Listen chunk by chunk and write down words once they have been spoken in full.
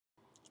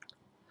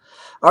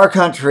Our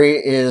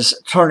country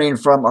is turning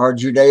from our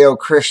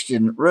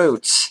Judeo-Christian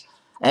roots,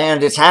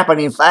 and it's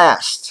happening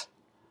fast.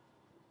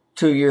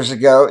 2 years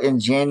ago, in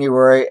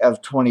January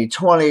of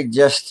 2020,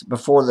 just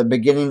before the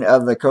beginning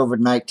of the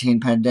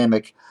COVID-19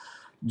 pandemic,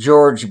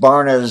 George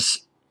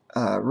Barna's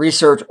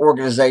research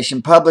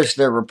organization published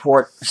their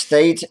report,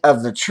 State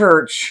of the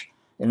Church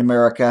in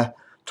America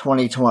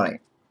 2020.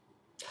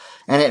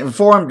 And it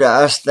informed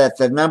us that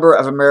the number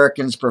of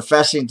Americans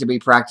professing to be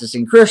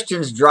practicing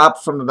Christians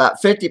dropped from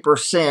about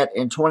 50%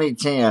 in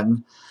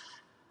 2010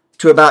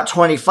 to about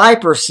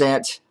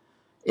 25%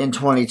 in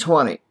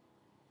 2020.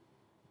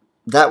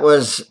 That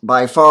was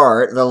by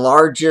far the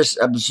largest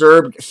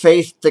observed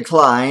faith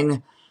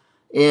decline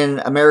in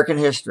American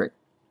history.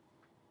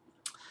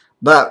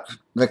 But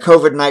the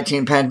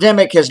COVID-19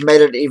 pandemic has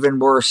made it even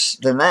worse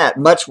than that,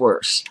 much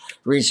worse.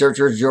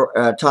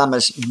 Researcher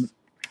Thomas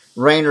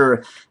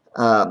Rainer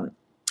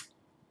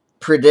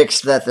predicts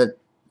that the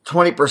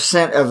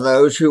 20% of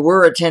those who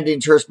were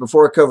attending church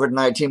before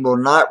COVID-19 will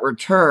not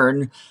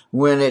return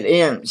when it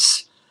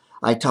ends.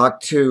 I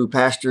talked to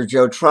Pastor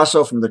Joe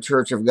Trussell from the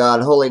Church of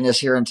God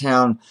Holiness here in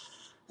town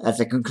at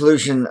the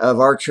conclusion of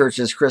our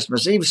church's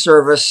Christmas Eve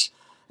service,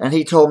 and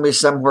he told me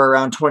somewhere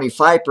around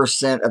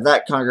 25% of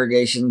that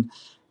congregation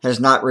has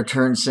not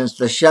returned since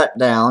the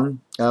shutdown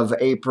of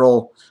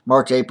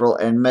March, April,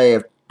 and May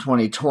of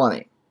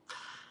 2020.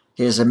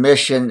 His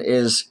admission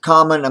is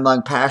common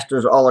among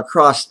pastors all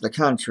across the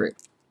country.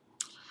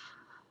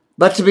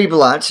 But to be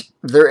blunt,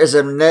 there is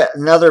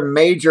another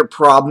major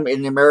problem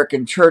in the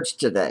American church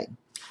today,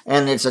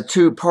 and it's a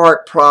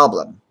two-part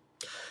problem.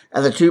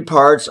 And the two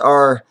parts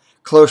are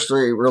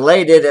closely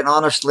related, and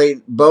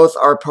honestly, both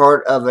are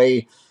part of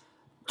a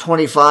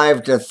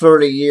 25 to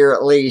 30 year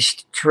at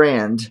least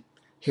trend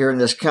here in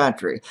this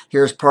country.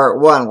 Here's part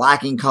one: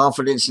 lacking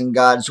confidence in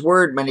God's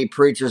word. Many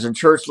preachers and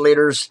church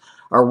leaders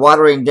are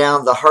watering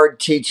down the hard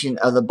teaching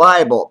of the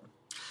Bible.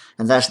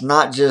 And that's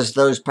not just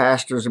those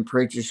pastors and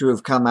preachers who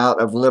have come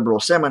out of liberal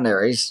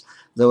seminaries,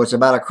 though it's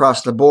about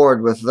across the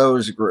board with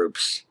those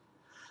groups.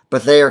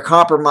 But they are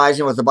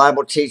compromising what the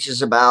Bible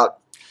teaches about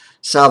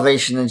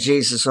salvation in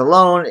Jesus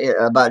alone,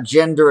 about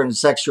gender and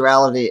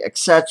sexuality,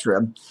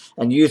 etc.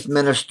 And youth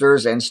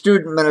ministers and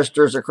student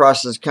ministers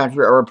across this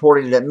country are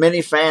reporting that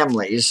many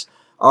families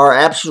are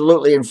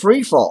absolutely in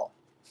free fall.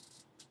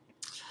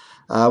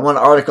 One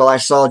article I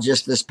saw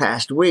just this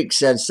past week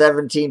said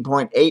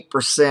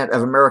 17.8%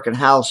 of American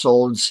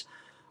households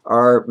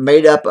are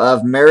made up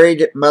of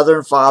married mother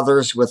and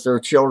fathers with their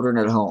children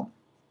at home.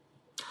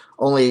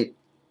 Only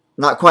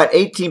not quite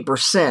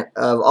 18%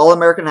 of all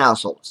American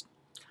households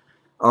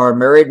are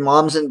married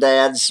moms and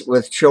dads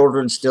with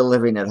children still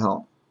living at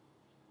home.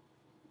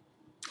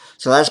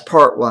 So that's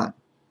part one.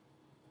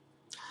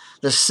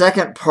 The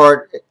second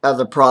part of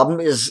the problem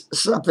is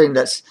something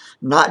that's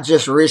not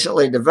just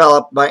recently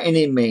developed by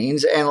any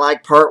means, and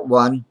like part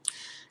one,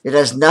 it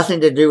has nothing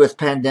to do with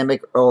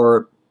pandemic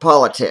or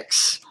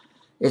politics.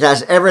 It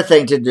has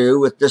everything to do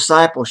with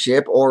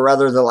discipleship, or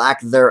rather the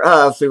lack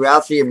thereof,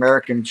 throughout the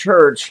American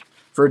church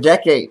for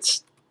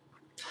decades.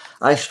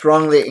 I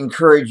strongly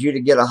encourage you to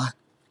get a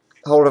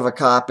hold of a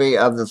copy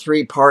of the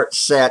three-part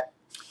set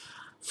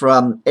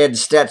from Ed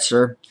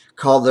Stetzer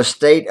called The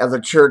State of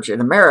the Church in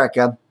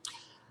America,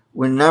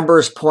 When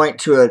Numbers Point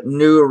to a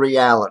New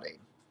Reality.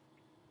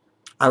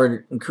 I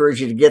would encourage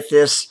you to get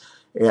this.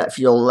 If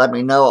you'll let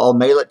me know, I'll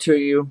mail it to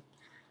you.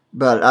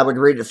 But I would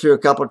read it through a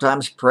couple of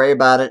times, pray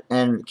about it,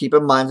 and keep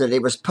in mind that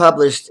it was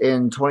published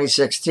in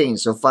 2016,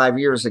 so 5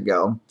 years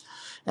ago.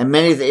 And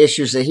many of the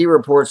issues that he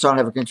reports on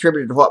have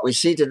contributed to what we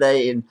see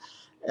today in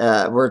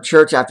where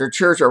church after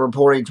church are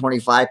reporting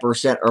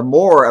 25% or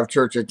more of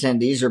church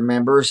attendees or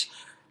members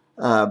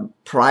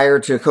prior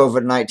to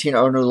COVID-19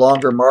 are no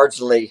longer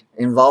marginally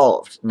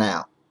involved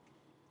now.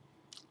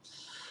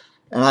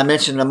 And I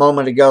mentioned a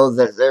moment ago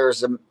that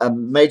there's a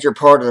major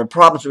part of the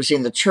problems we see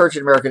in the church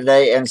in America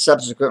today, and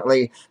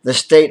subsequently the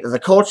state of the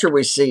culture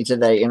we see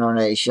today in our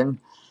nation,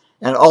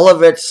 and all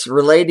of its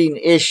relating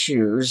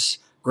issues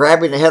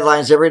grabbing the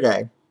headlines every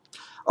day,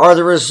 are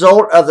the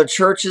result of the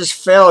church's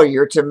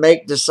failure to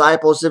make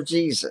disciples of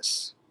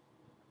Jesus.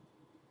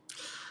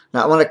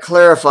 Now, I want to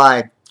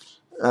clarify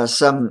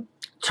some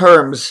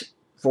terms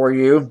for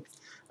you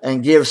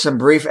and give some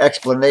brief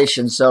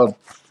explanations. So,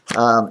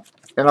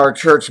 in our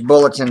church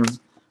bulletin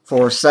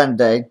for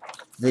Sunday,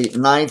 the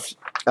 9th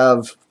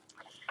of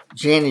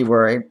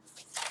January,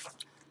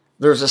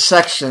 there's a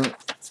section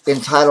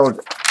entitled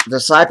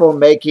Disciple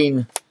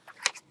Making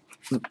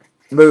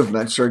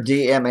Movements, or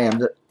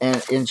DMM,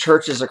 and in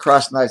churches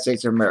across the United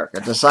States of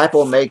America.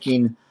 Disciple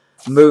Making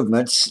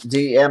Movements,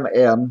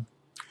 DMM,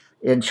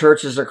 in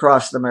churches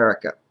across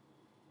America.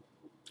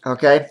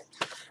 Okay?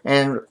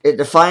 And it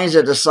defines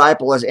a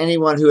disciple as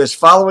anyone who is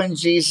following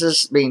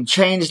Jesus, being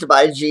changed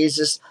by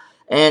Jesus,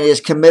 and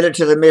is committed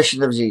to the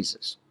mission of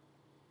Jesus.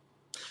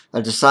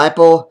 A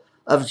disciple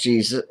of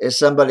Jesus is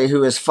somebody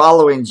who is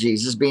following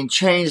Jesus, being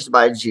changed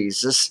by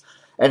Jesus,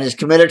 and is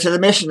committed to the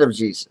mission of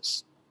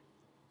Jesus.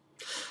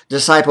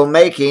 Disciple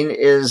making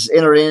is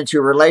entering into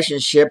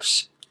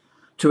relationships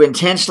to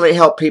intentionally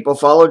help people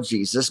follow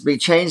Jesus, be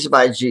changed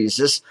by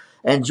Jesus,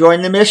 and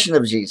join the mission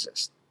of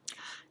Jesus.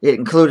 It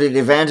included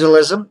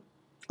evangelism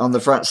on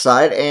the front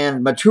side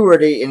and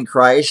maturity in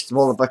Christ,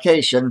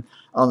 multiplication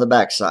on the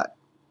back side.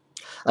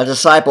 A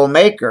disciple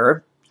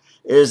maker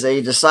is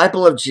a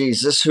disciple of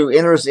Jesus who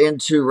enters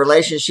into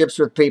relationships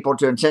with people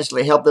to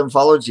intentionally help them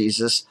follow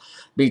Jesus,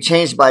 be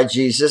changed by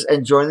Jesus,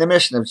 and join the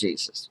mission of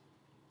Jesus.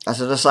 That's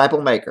a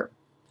disciple maker.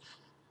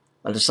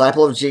 A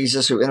disciple of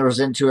Jesus who enters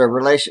into a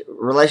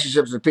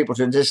relationships with people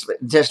to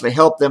intentionally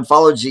help them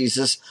follow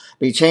Jesus,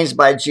 be changed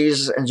by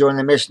Jesus, and join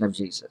the mission of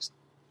Jesus.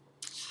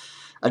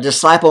 A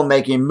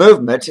disciple-making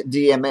movement,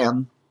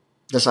 DMM,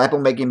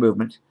 disciple-making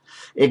movement,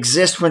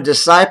 exists when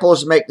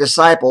disciples make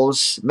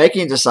disciples,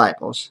 making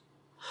disciples,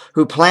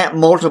 who plant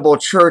multiple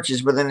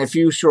churches within a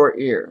few short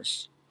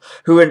years,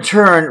 who in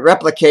turn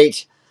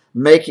replicate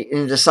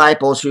making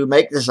disciples who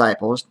make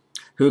disciples,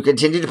 who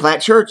continue to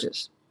plant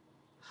churches,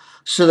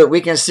 so that we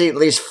can see at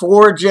least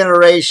 4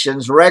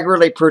 generations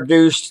regularly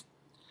produced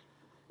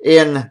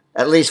in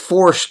at least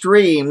 4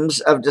 streams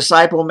of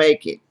disciple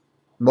making,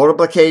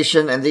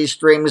 multiplication, and these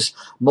streams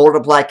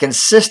multiply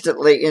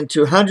consistently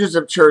into hundreds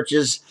of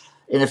churches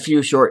in a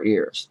few short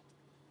years.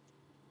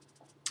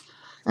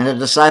 And a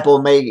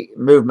disciple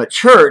movement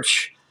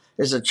church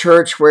is a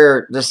church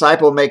where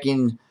disciple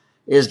making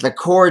is the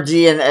core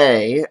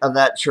DNA of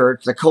that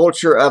church, the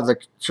culture of the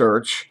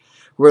church,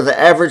 where the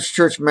average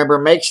church member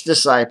makes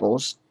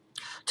disciples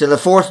to the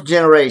 4th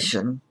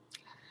generation,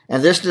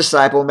 and this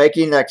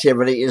disciple-making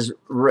activity is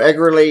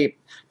regularly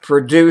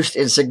produced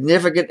in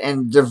significant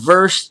and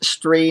diverse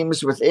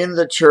streams within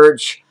the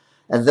church,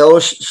 and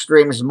those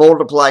streams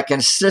multiply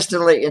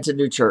consistently into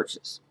new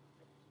churches.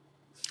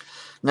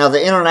 Now,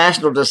 the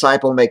international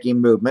disciple-making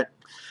movement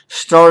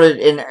started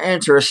in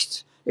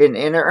earnest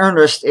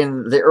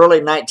in the early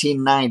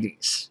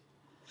 1990s.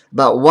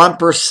 About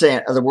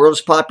 1% of the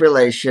world's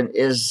population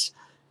is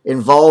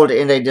involved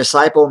in a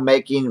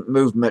disciple-making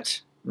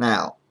movement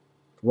now.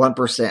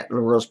 1% of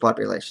the world's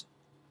population.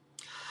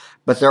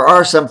 But there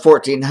are some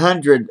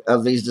 1,400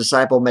 of these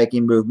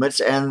disciple-making movements,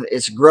 and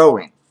it's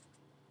growing.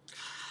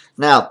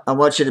 Now, I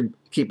want you to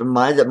keep in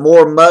mind that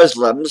more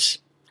Muslims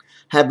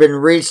have been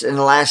reached in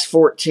the last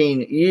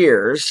 14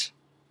 years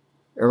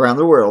around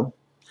the world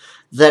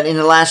than in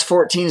the last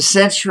 14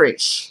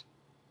 centuries,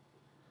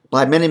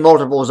 by many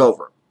multiples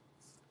over.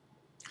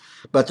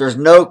 But there's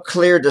no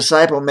clear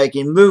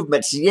disciple-making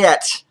movements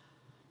yet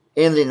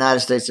in the United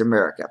States of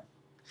America.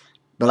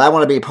 But I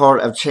want to be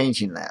part of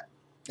changing that,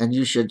 and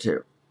you should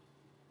too.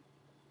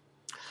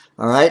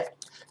 All right?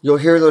 You'll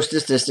hear those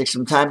statistics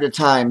from time to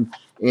time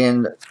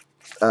in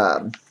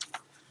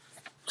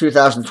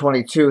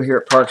 2022 here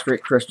at Park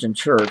Street Christian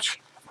Church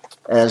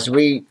as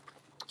we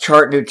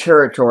chart new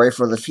territory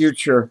for the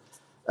future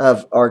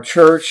of our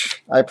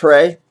church, I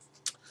pray,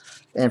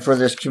 and for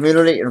this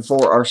community and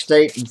for our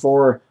state and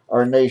for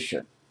our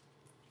nation.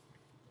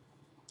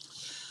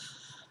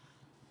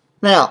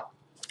 Now,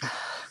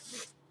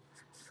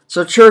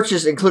 so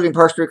churches, including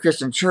Park Street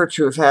Christian Church,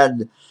 who have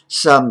had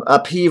some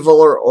upheaval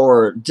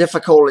or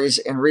difficulties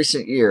in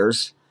recent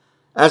years,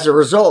 as a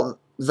result,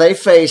 they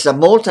face a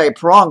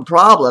multi-pronged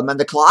problem, and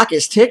the clock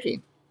is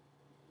ticking.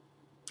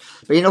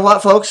 But you know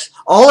what, folks?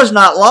 All is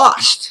not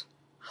lost.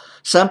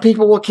 Some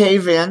people will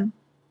cave in.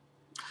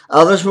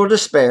 Others will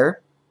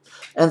despair.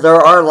 And there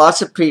are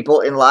lots of people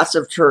in lots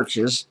of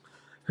churches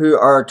who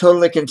are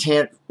totally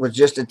content with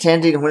just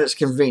attending when it's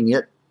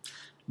convenient,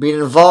 being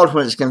involved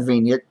when it's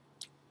convenient,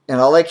 and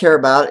all they care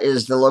about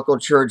is the local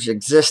church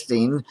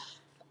existing,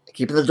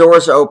 keeping the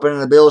doors open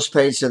and the bills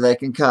paid so they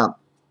can come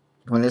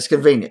when it's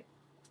convenient.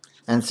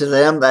 And to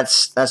them,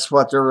 that's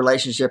what their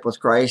relationship with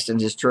Christ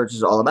and His church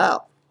is all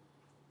about.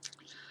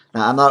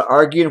 Now, I'm not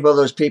arguing whether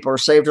those people are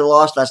saved or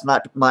lost. That's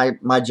not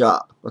my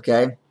job,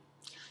 okay?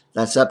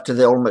 That's up to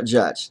the ultimate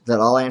judge that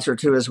I'll answer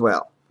to as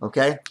well,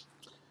 okay?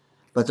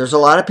 But there's a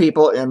lot of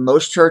people in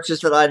most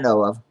churches that I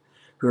know of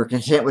who are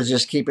content with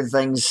just keeping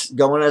things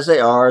going as they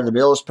are, the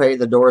bills paid,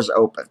 the doors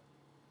open.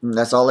 And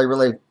that's all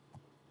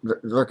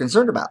they're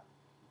concerned about.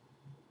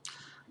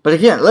 But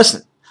again,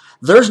 listen,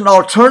 there's an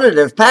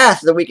alternative path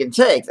that we can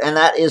take, and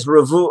that is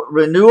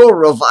renewal,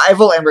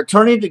 revival, and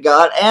returning to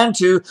God and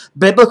to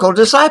biblical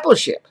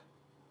discipleship.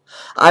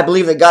 I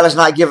believe that God has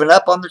not given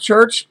up on the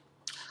church.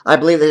 I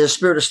believe that His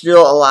Spirit is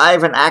still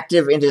alive and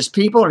active in His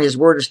people, and His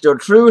Word is still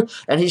true,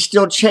 and He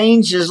still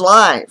changes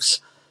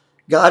lives.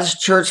 God's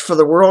church for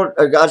the world,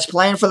 or God's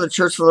plan for the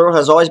church for the world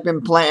has always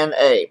been plan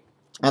A,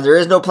 and there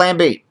is no plan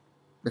B,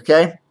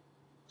 okay?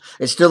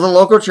 It's still the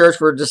local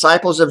church where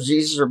disciples of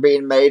Jesus are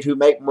being made who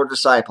make more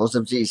disciples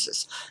of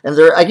Jesus. And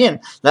there, again,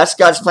 that's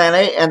God's plan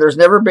A, and there's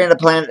never been a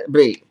plan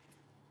B.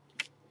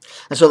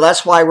 And so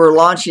that's why we're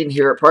launching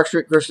here at Park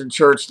Street Christian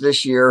Church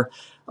this year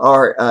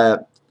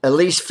our at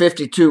least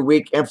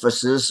 52-week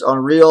emphasis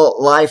on real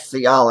life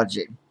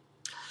theology.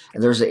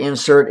 And there's an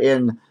insert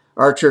in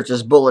our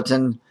church's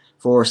bulletin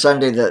for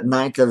Sunday the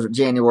 9th of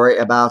January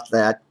about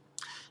that.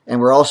 And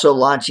we're also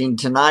launching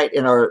tonight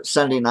in our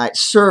Sunday night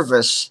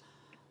service,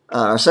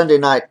 our Sunday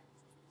night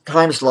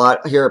time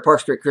slot here at Park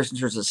Street Christian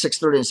Church at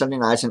 6:30 on Sunday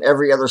nights and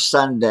every other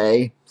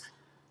Sunday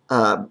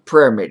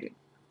prayer meeting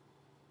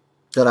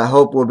that I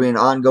hope will be an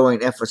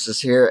ongoing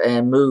emphasis here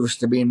and moves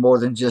to being more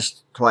than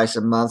just twice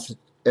a month,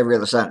 every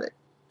other Sunday.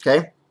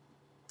 Okay?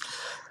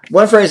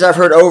 One phrase I've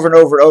heard over and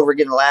over and over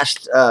again the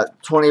last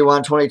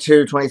 21,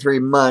 22, 23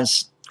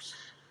 months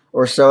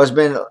or so has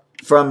been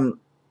from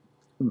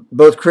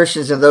both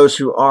Christians and those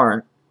who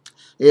aren't,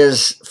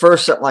 is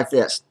first something like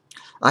this: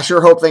 I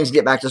sure hope things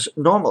get back to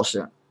normal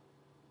soon.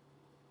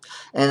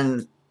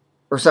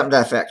 Or something to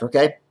that effect,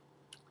 okay?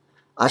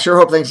 I sure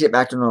hope things get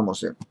back to normal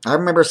soon. I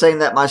remember saying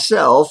that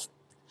myself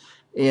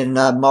in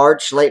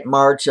late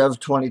March of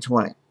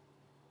 2020,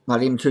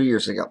 not even 2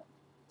 years ago.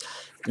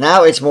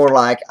 Now it's more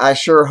like, I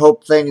sure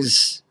hope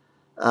things,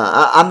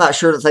 I'm not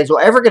sure that things will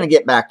ever going to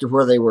get back to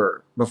where they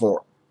were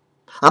before.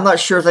 I'm not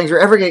sure things are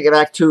ever going to get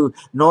back to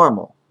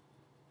normal.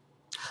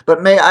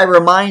 But may I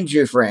remind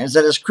you, friends,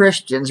 that as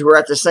Christians, we're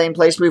at the same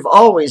place we've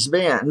always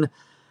been.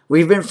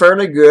 We've been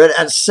fairly good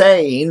at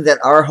saying that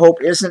our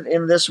hope isn't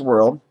in this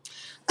world,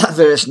 that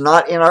it's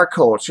not in our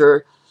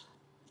culture,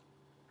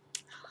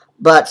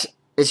 but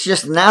it's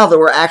just now that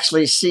we're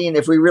actually seeing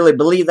if we really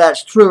believe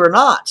that's true or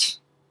not.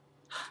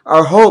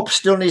 Our hope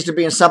still needs to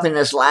be in something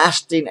that's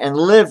lasting and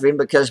living,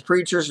 because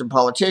preachers and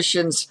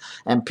politicians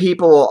and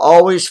people will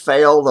always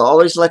fail. They'll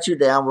always let you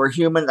down. We're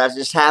human. That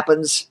just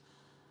happens.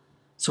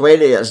 It's the way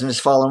it is in this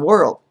fallen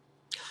world.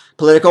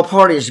 Political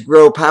parties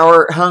grow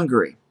power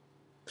hungry.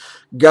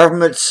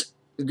 Government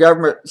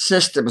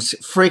systems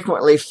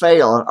frequently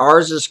fail, and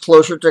ours is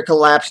closer to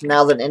collapse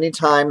now than any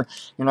time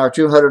in our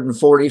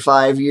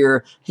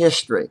 245-year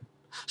history.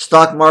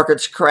 Stock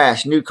markets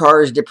crash, new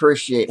cars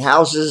depreciate,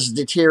 houses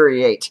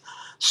deteriorate,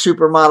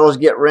 supermodels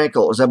get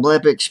wrinkles,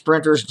 Olympic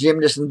sprinters,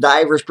 gymnasts, and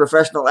divers,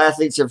 professional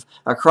athletes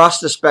across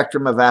the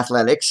spectrum of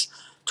athletics,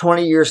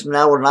 20 years from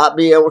now will not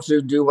be able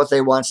to do what they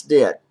once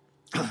did.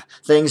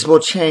 Things will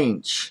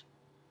change.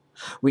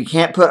 We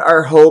can't put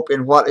our hope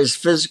in what is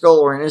physical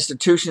or in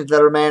institutions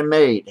that are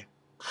man-made.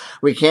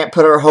 We can't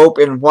put our hope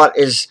in what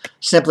is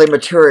simply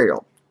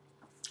material.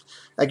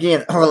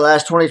 Again, over the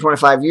last 20,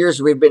 25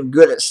 years, we've been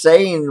good at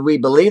saying we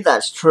believe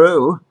that's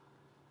true.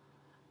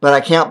 But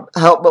I can't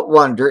help but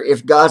wonder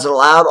if God's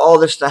allowed all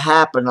this to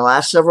happen the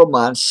last several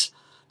months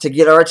to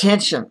get our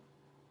attention.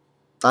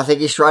 I think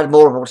He's tried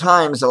multiple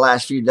times the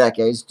last few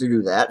decades to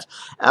do that.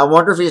 I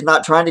wonder if He's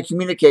not trying to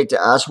communicate to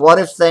us, what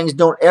if things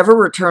don't ever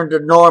return to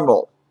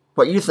normal?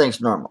 What you think's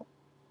normal?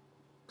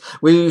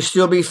 Will you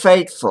still be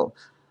faithful?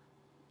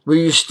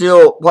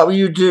 What will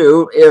you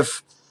do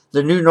if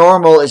the new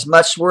normal is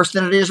much worse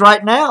than it is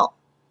right now?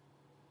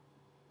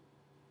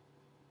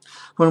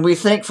 When we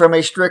think from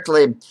a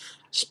strictly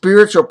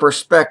spiritual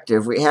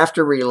perspective, we have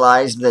to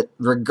realize that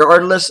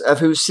regardless of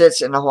who sits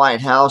in the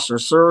White House or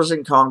serves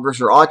in Congress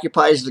or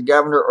occupies the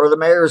governor or the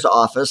mayor's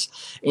office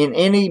in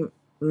any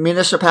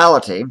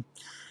municipality,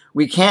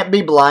 we can't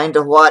be blind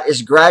to what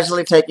is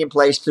gradually taking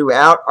place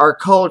throughout our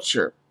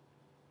culture.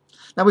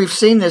 Now, we've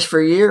seen this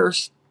for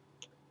years.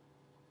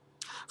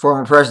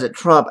 Former President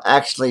Trump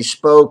actually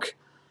spoke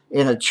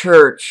in a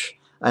church,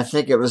 I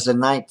think it was the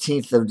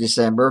 19th of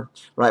December,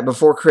 right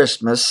before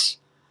Christmas.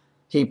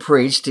 He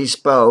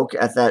spoke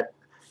at that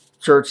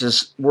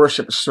church's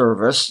worship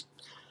service,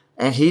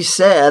 and he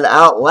said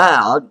out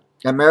loud,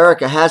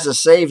 America has a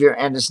Savior,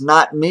 and it's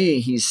not me,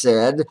 he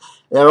said.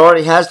 It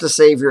already has the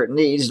Savior it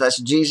needs. That's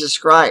Jesus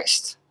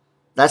Christ.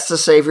 That's the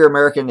Savior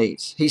America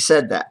needs. He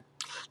said that.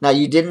 Now,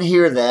 you didn't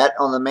hear that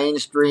on the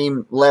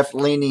mainstream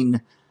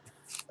left-leaning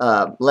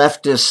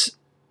leftist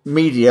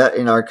media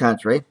in our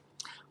country,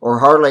 or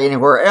hardly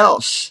anywhere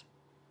else.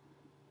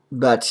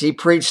 But he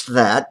preached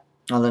that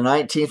on the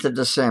 19th of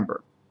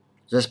December,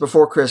 just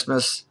before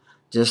Christmas,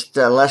 just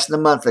less than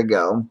a month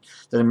ago,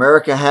 that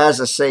America has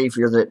a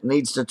Savior that it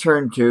needs to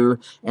turn to,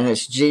 and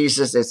it's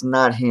Jesus, it's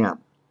not him.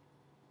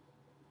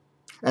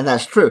 And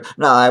that's true.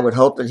 Now, I would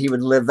hope that he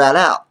would live that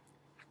out,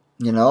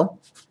 you know.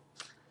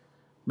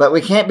 But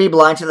we can't be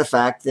blind to the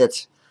fact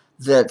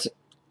that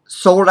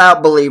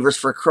sold-out believers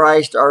for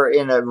Christ are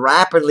in a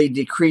rapidly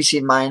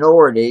decreasing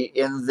minority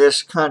in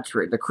this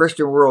country. The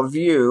Christian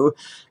worldview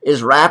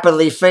is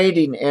rapidly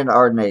fading in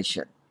our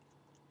nation.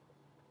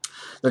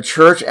 The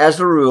church, as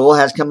a rule,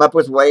 has come up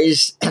with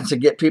ways to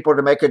get people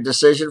to make a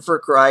decision for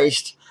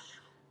Christ,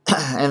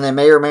 and they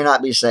may or may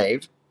not be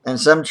saved. And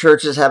some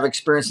churches have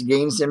experienced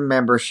gains in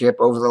membership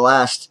over the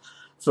last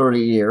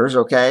 30 years,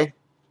 okay?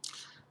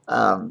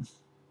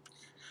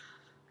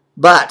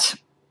 But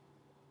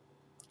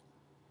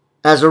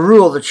as a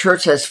rule, the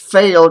church has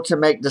failed to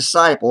make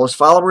disciples,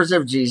 followers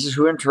of Jesus,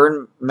 who in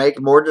turn make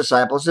more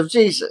disciples of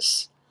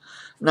Jesus.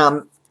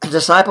 Now,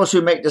 disciples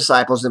who make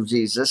disciples of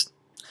Jesus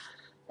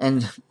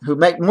and who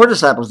make more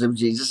disciples of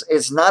Jesus,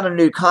 it's not a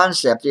new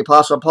concept. The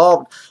Apostle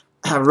Paul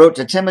wrote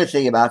to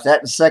Timothy about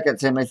that in 2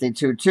 Timothy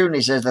 2:2, and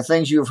he says, the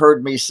things you've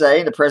heard me say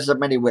in the presence of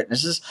many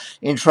witnesses,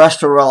 entrust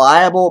to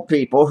reliable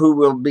people who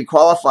will be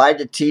qualified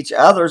to teach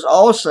others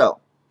also.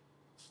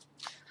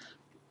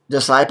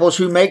 Disciples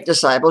who make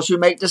disciples who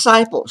make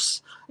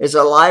disciples. It's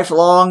a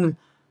lifelong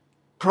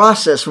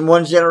process from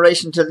one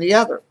generation to the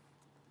other.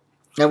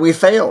 And we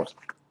failed.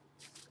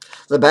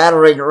 The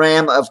battering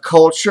ram of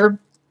culture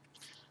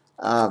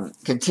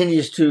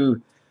continues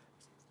to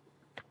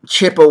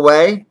chip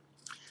away,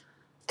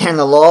 and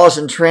the laws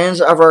and trends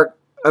of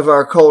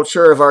our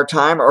culture, of our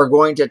time, are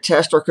going to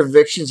test our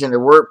convictions in the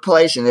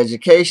workplace, in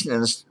education,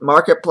 in the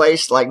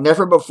marketplace like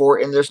never before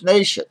in this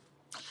nation.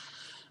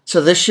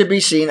 So this should be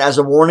seen as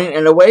a warning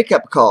and a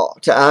wake-up call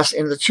to us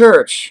in the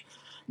church.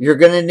 You're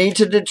going to need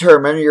to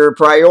determine your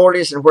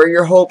priorities and where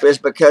your hope is,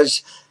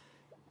 because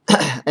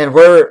there's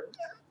going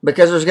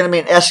to be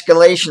an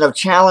escalation of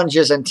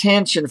challenges and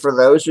tension for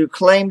those who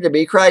claim to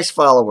be Christ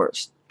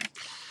followers.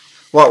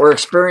 What we're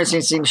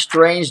experiencing seems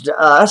strange to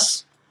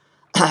us,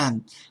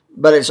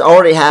 but it's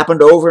already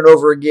happened over and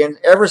over again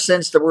ever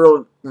since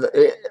ever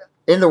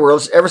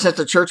since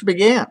the church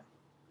began.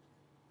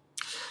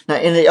 Now,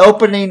 in the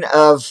opening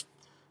of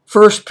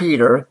 1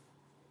 Peter,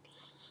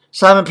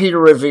 Simon Peter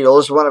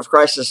reveals, one of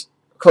Christ's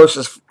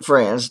closest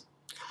friends,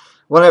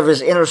 one of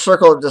his inner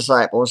circle of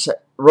disciples,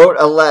 wrote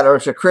a letter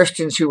to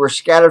Christians who were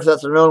scattered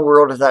throughout the known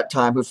world at that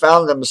time, who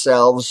found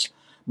themselves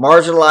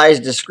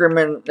marginalized,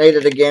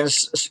 discriminated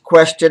against,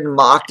 questioned,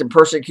 mocked, and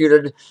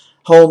persecuted,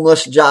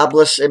 homeless,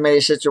 jobless in many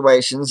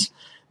situations.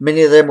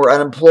 Many of them were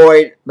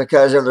unemployed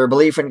because of their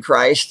belief in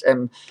Christ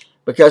and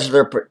because of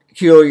their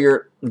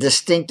peculiar,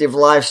 distinctive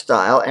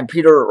lifestyle. And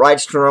Peter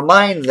writes to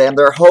remind them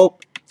their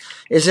hope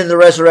is in the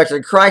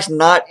resurrected Christ,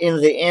 not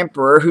in the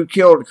emperor who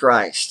killed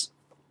Christ.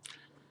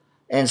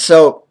 And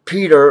so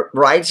Peter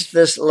writes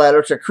this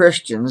letter to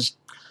Christians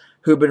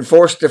who've been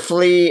forced to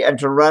flee and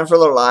to run for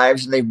their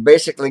lives, and they've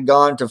basically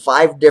gone to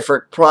 5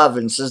 different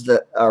provinces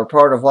that are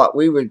part of what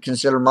we would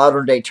consider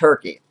modern-day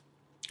Turkey.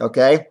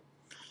 Okay?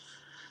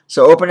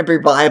 So open up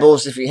your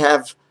Bibles, if you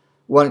have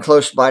one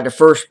close by, to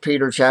 1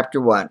 Peter chapter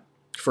 1.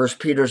 1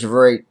 Peter's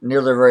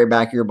near the very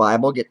back of your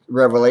Bible. Get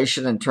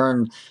Revelation and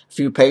turn a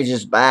few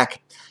pages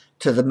back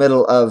to the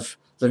middle of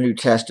the New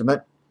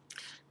Testament,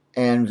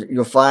 and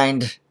you'll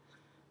find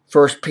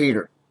 1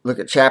 Peter. Look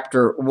at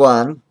chapter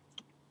 1.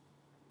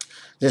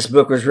 This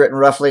book was written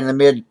roughly in the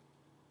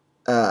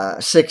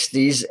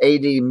mid-60s,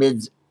 AD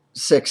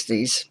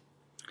mid-60s,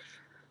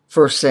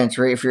 first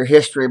century. If you're a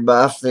history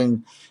buff,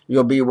 then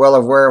you'll be well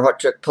aware of what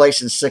took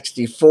place in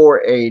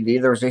 64 AD.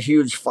 There was a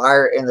huge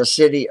fire in the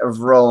city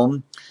of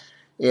Rome.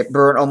 It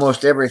burned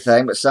almost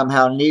everything, but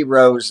somehow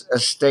Nero's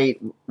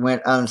estate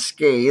went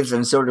unscathed,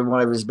 and so did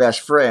one of his best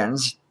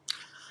friends.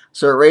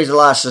 So it raised a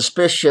lot of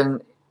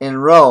suspicion in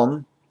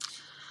Rome.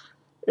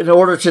 In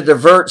order to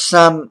divert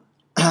some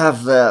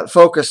of the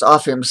focus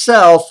off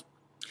himself,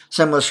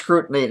 some of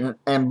scrutiny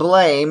and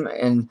blame,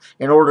 and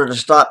in order to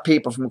stop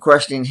people from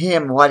questioning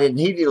him, why didn't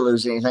he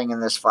lose anything in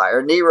this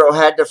fire, Nero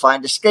had to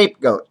find a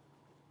scapegoat.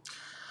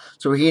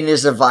 So he and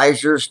his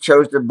advisors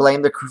chose to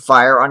blame the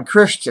fire on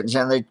Christians,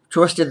 and they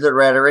twisted the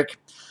rhetoric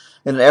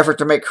in an effort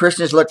to make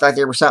Christians look like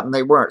they were something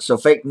they weren't. So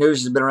fake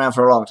news has been around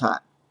for a long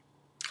time.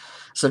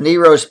 So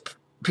Nero's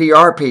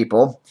PR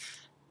people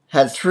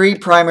had 3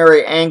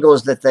 primary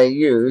angles that they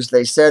used.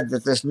 They said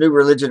that this new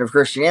religion of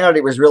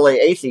Christianity was really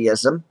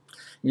atheism.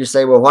 You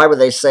say, well, why would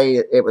they say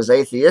it was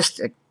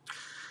atheistic?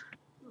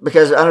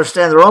 Because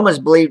understand, the Romans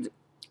believed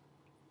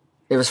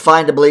it was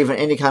fine to believe in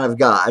any kind of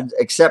God,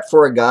 except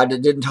for a God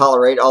that didn't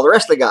tolerate all the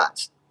rest of the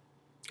gods.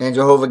 And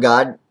Jehovah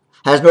God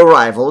has no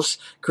rivals.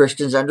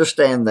 Christians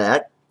understand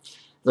that.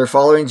 They're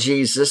following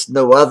Jesus,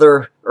 no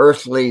other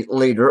earthly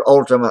leader,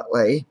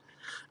 ultimately.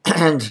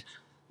 And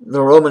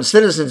the Roman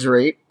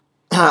citizenry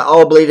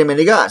all believed in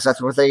many gods.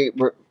 That's what they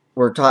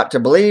were taught to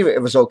believe.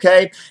 It was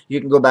okay. You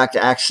can go back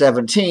to Acts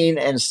 17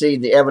 and see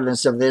the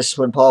evidence of this.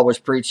 When Paul was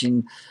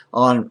preaching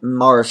on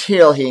Mars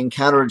Hill, he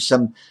encountered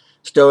some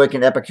Stoic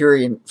and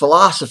Epicurean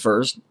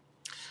philosophers,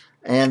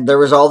 and there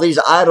was all these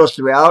idols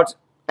throughout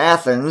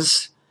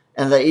Athens,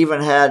 and they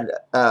even had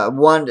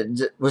one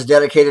that was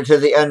dedicated to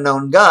the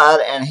unknown God,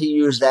 and he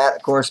used that,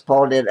 of course,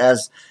 Paul did,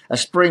 as a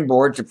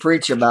springboard to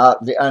preach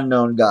about the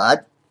unknown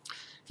God.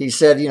 He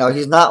said, you know,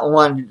 he's not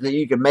one that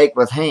you can make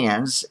with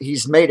hands.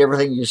 He's made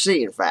everything you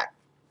see, in fact.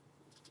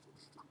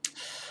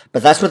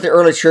 But that's what the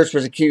early church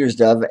was accused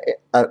of,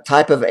 a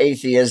type of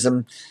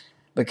atheism,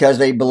 because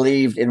they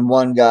believed in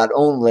one God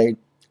only,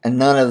 and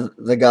none of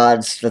the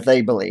gods that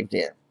they believed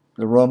in.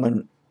 The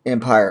Roman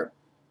Empire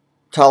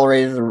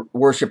tolerated the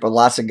worship of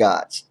lots of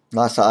gods,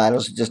 lots of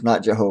idols, just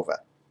not Jehovah.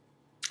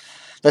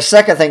 The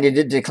second thing they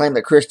did, they claimed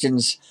that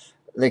Christians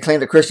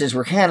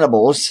were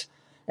cannibals,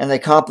 and they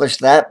accomplished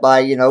that by,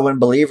 you know, when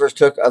believers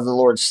took of the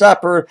Lord's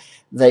Supper,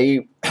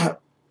 they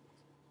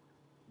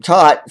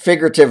taught,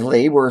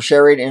 figuratively, were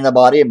sharing in the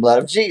body and blood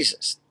of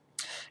Jesus.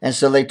 And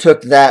so they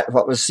took that,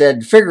 what was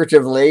said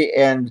figuratively,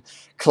 and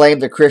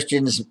claimed that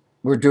Christians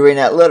were doing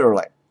that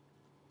literally.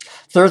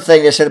 Third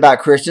thing they said about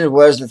Christians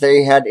was that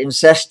they had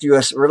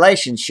incestuous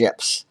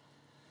relationships.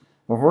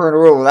 Well, where in the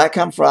world did that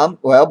come from?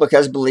 Well,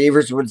 because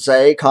believers would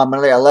say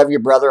commonly, I love you,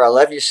 brother, I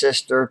love you,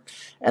 sister,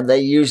 and they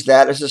used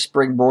that as a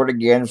springboard,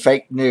 again,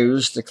 fake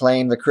news, to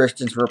claim the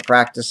Christians were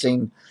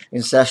practicing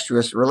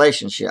incestuous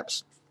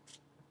relationships.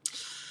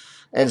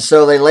 And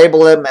so they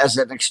label them as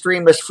an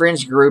extremist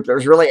fringe group that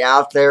was really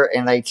out there,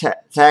 and they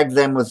tagged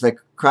them with the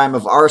crime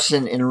of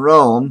arson in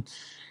Rome.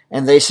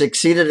 And they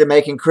succeeded in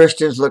making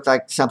Christians look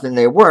like something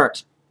they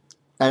weren't.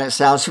 And it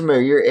sounds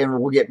familiar, and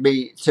we'll get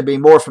to be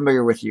more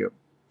familiar with you.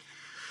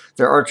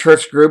 There are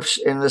church groups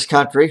in this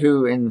country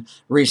who, in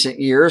recent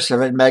years,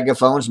 have had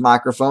megaphones,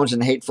 microphones,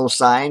 and hateful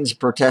signs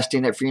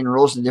protesting at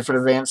funerals and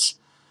different events,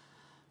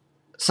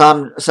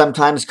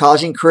 sometimes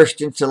causing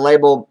Christians to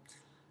label,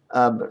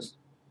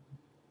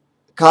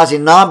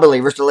 causing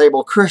non-believers to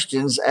label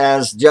Christians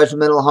as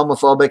judgmental,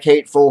 homophobic,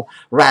 hateful,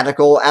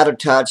 radical, out of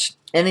touch,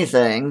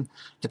 anything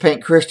to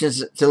paint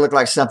Christians to look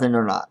like something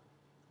they're not.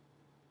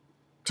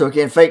 So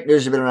again, fake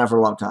news has been around for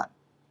a long time.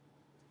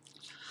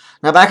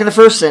 Now, back in the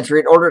 1st century,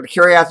 in order to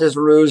carry out this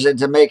ruse and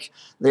to make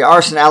the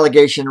arson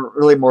allegation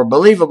really more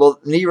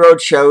believable, Nero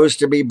chose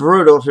to be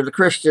brutal to the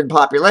Christian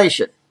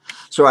population.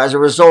 So as a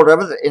result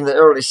of it, in the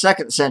early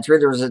 2nd century,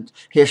 there was a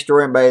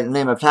historian by the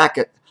name of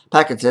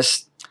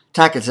Tacitus,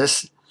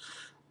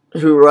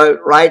 who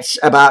writes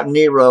about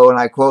Nero, and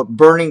I quote,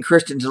 burning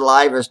Christians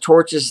alive as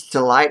torches to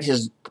light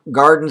his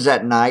gardens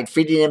at night,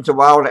 feeding them to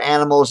wild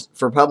animals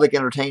for public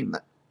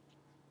entertainment.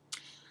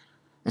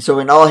 And so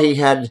in all, he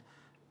had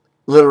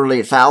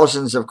literally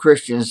thousands of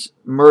Christians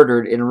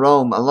murdered in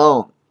Rome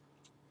alone.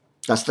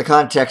 That's the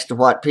context of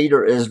what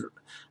Peter is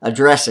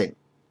addressing,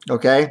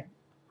 okay?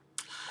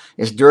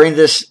 It's during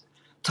this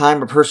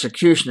time of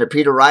persecution that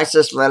Peter writes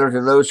this letter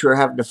to those who are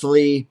having to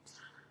flee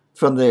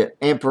from the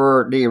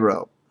Emperor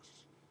Nero.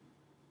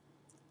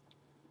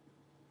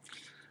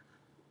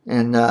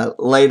 And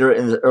later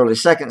in the early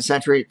 2nd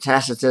century,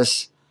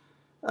 Tacitus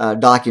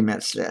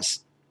documents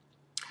this.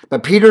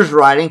 But Peter's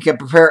writing can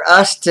prepare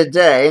us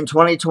today in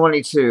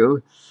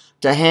 2022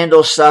 to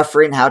handle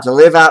suffering, how to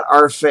live out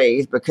our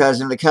faith,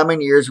 because in the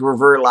coming years we're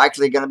very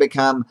likely going to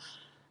become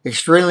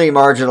extremely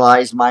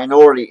marginalized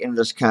minority in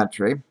this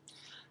country.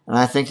 And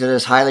I think that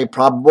it's highly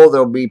probable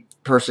there will be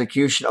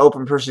persecution,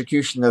 open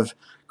persecution of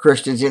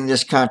Christians in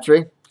this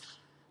country,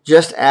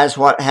 just as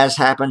what has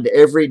happened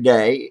every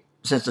day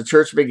since the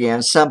church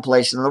began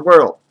someplace in the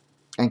world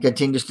and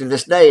continues to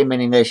this day in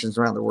many nations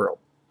around the world.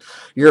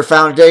 Your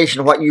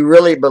foundation, what you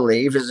really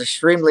believe, is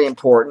extremely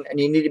important, and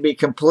you need to be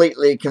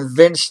completely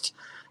convinced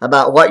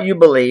about what you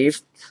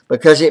believe,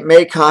 because it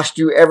may cost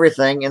you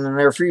everything in the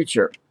near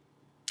future.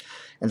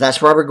 And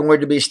that's why we're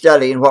going to be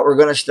studying what we're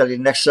going to study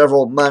the next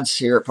several months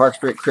here at Park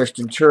Street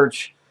Christian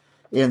Church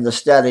in the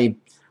study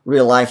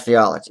Real Life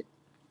Theology.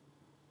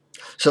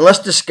 So let's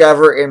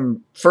discover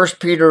in 1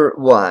 Peter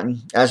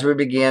 1, as we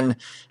begin,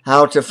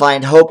 how to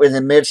find hope in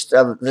the midst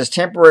of this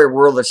temporary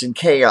world that's in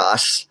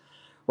chaos.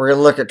 We're going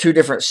to look at 2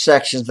 different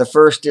sections. The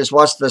first is,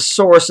 what's the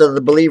source of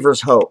the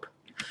believer's hope?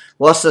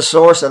 What's the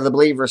source of the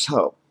believer's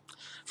hope?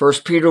 1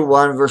 Peter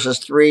 1, verses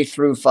 3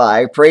 through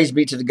 5. Praise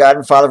be to the God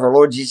and Father of our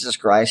Lord Jesus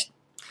Christ.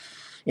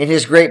 In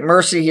his great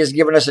mercy, he has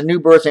given us a new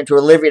birth into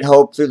a living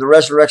hope through the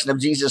resurrection of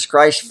Jesus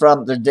Christ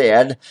from the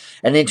dead,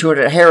 and into an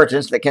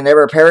inheritance that can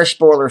never perish,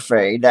 spoil, or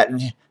fade. That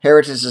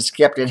inheritance is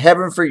kept in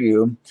heaven for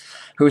you,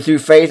 who through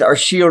faith are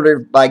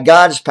shielded by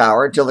God's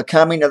power until the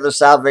coming of the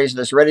salvation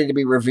that's ready to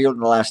be revealed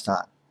in the last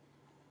time.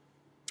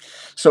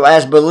 So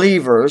as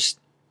believers,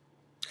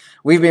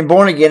 we've been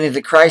born again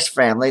into Christ's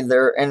family,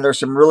 and there's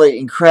some really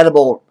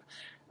incredible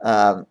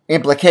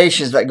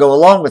implications that go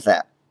along with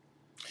that.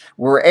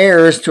 We're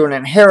heirs to an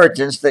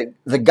inheritance that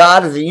the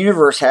God of the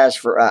universe has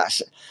for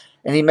us.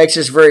 And he makes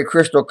this very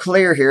crystal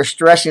clear here,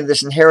 stressing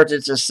this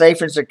inheritance is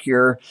safe and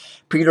secure.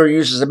 Peter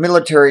uses a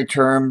military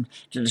term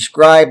to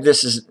describe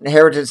this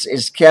inheritance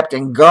is kept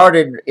and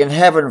guarded in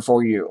heaven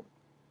for you.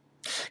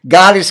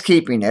 God is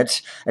keeping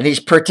it, and he's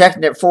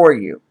protecting it for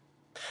you.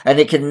 And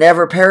it can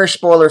never perish,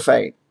 spoil, or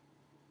fade.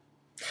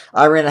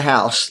 I rent a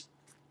house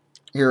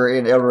here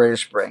in El Dorado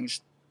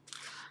Springs.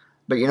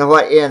 But you know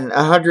what? In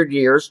 100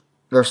 years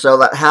or so,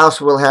 that house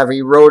will have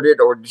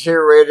eroded or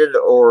deteriorated,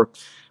 or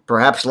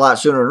perhaps a lot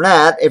sooner than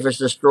that if it's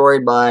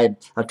destroyed by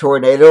a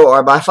tornado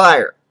or by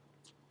fire.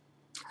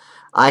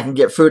 I can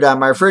get food out of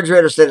my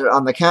refrigerator, set it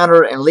on the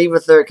counter, and leave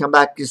it there, come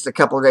back just a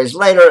couple of days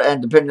later,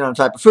 and depending on the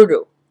type of food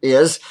it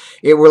is,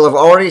 it will have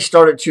already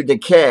started to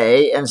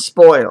decay and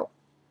spoil.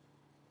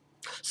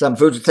 Some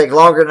foods will take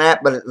longer than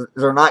that, but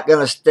they're not going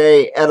to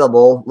stay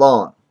edible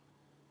long.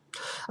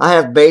 I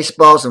have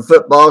baseballs and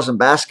footballs and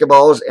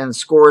basketballs and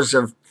scores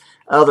of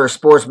other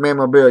sports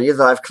memorabilia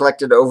that I've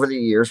collected over the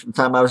years, from the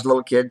time I was a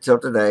little kid till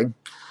today,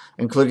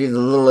 including the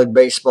Little League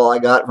Baseball I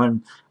got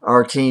when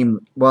our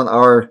team won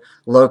our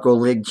local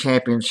league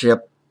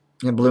championship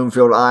in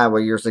Bloomfield,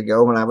 Iowa years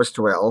ago when I was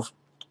 12.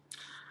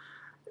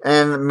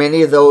 And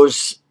many of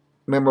those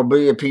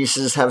memorabilia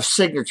pieces have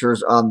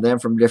signatures on them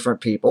from different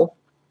people.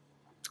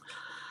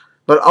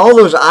 But all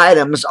those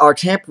items are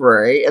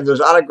temporary, and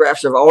those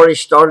autographs have already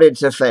started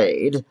to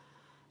fade,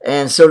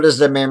 and so does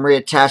the memory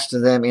attached to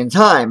them in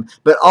time.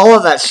 But all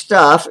of that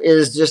stuff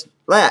is just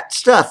that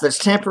stuff that's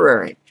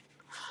temporary.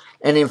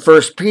 And in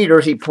 1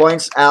 Peter, he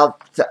points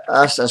out to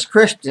us as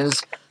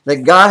Christians that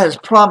God has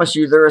promised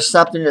you there is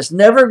something that's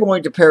never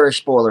going to perish,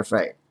 spoil, or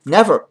fade.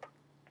 Never.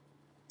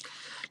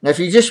 Now, if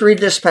you just read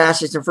this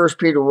passage in 1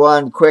 Peter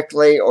 1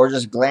 quickly, or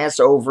just glance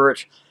over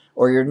it,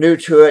 or you're new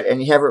to it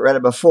and you haven't read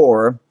it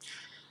before,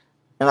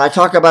 and I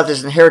talk about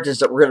this inheritance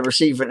that we're going to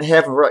receive in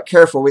heaven, we're not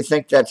careful. We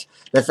think that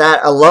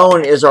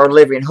alone is our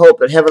living hope,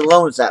 that heaven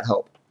alone is that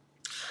hope.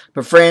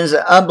 But friends,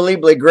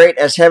 unbelievably great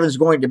as heaven's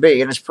going to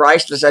be, and as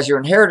priceless as your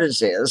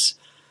inheritance is,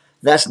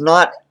 that's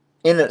not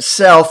in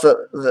itself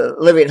the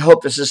living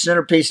hope that's the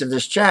centerpiece of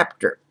this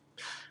chapter.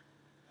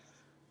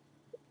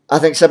 I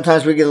think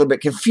sometimes we get a little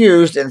bit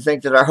confused and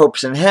think that our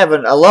hope's in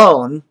heaven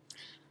alone,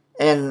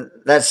 and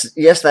that's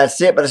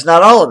it, but it's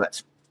not all of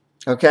it.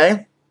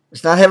 Okay?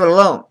 It's not heaven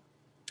alone.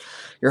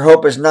 Your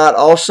hope is not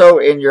also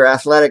in your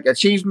athletic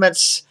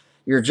achievements,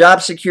 your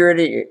job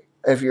security.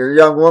 If you're a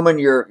young woman,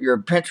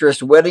 your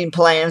Pinterest wedding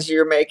plans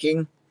you're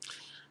making.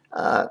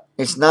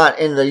 It's not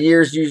in the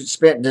years you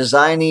spent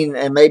designing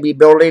and maybe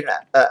building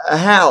a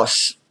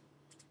house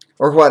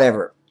or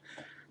whatever.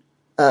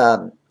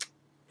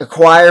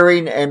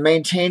 Acquiring and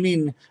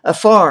maintaining a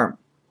farm.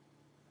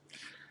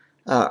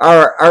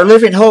 Our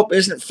living hope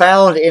isn't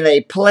found in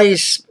a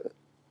place,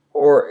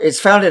 or it's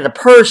found in a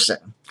person.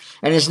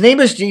 And his name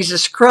is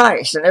Jesus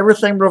Christ, and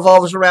everything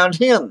revolves around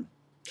him.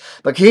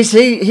 But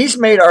he's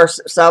made our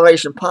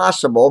salvation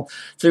possible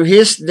through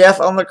his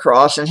death on the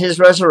cross and his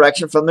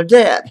resurrection from the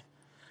dead.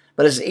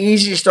 But it's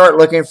easy to start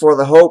looking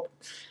for hope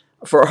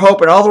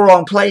in all the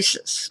wrong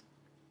places.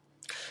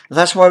 And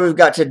that's why we've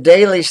got to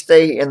daily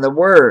stay in the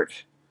Word,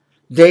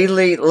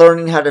 daily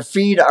learning how to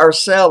feed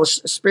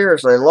ourselves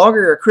spiritually. The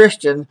longer you're a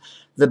Christian,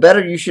 the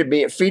better you should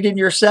be at feeding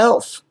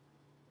yourself.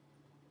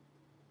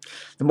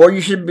 The more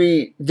you should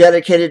be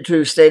dedicated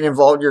to staying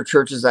involved in your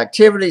church's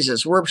activities,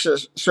 its work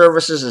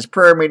services, its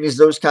prayer meetings,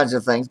 those kinds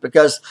of things.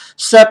 Because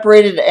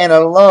separated and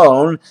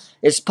alone,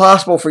 it's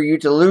possible for you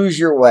to lose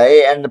your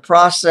way, and in the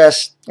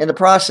process,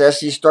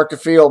 you start to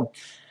feel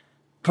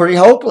pretty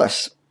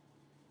hopeless.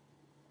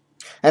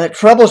 And it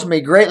troubles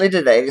me greatly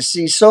today to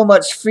see so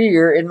much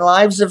fear in the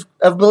lives of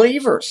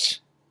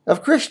believers,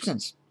 of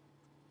Christians.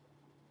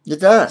 It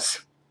does.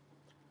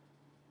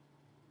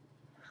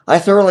 I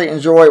thoroughly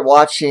enjoy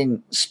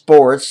watching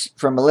sports,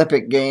 from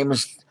Olympic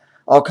Games,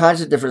 all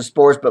kinds of different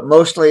sports, but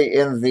mostly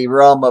in the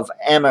realm of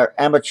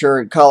amateur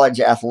and college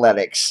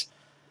athletics.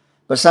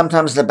 But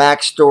sometimes the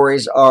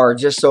backstories are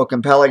just so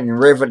compelling and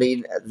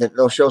riveting that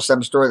they'll show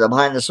some story, the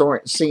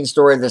behind-the-scenes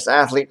story of this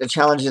athlete, the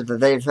challenges that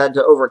they've had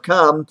to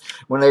overcome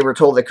when they were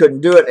told they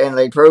couldn't do it, and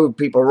they proved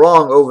people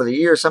wrong over the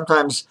years,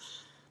 sometimes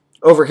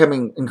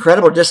overcoming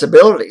incredible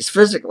disabilities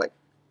physically.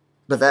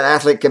 But that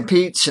athlete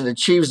competes and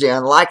achieves the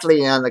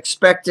unlikely and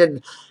unexpected.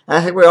 And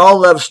I think we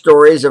all love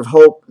stories of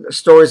hope,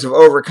 stories of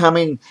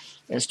overcoming,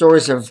 and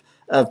stories of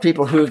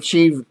people who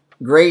achieve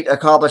great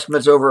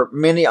accomplishments over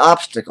many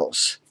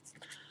obstacles.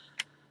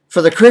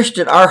 For the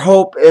Christian, our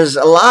hope is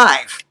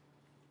alive.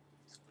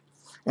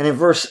 And in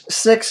verse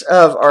 6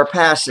 of our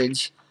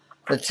passage,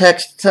 the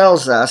text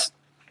tells us,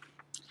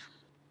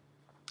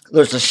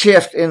 there's a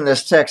shift in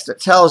this text that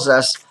tells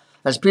us,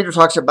 as Peter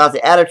talks about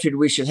the attitude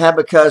we should have,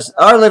 because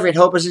our living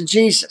hope is in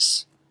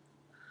Jesus,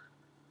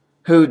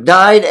 who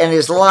died and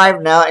is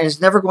alive now and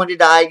is never going to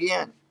die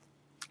again.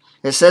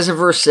 It says in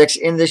verse 6,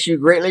 in this you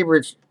greatly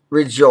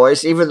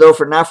rejoice, even though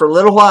for a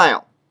little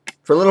while,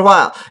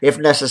 if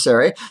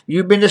necessary,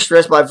 you've been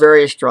distressed by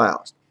various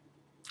trials.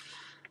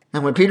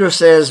 And when Peter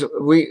says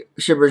we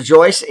should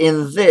rejoice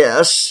in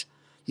this,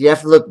 you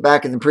have to look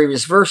back in the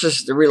previous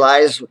verses to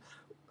realize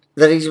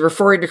that he's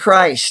referring to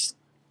Christ,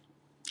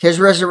 his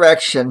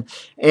resurrection,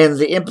 and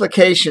the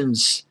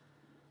implications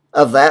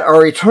of that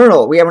are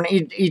eternal. We have an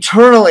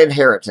eternal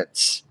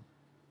inheritance.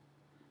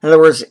 In other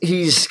words,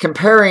 he's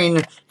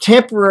comparing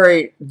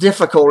temporary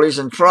difficulties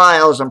and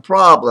trials and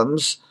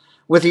problems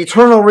with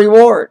eternal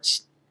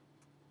rewards.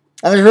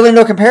 And there's really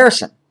no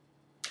comparison.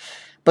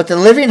 But the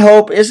living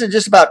hope isn't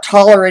just about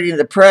tolerating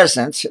the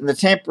present and the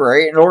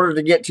temporary in order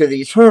to get to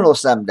the eternal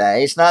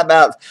someday. It's not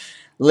about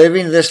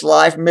living this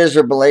life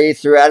miserably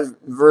through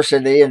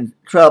adversity and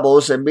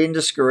troubles and being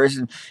discouraged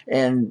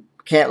and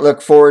can't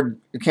look forward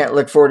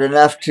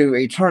enough to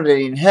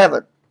eternity in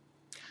heaven.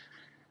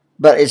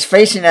 But it's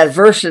facing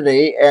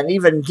adversity and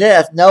even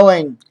death,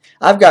 knowing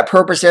I've got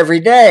purpose every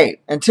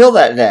day until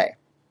that day.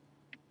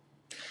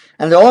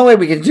 And the only way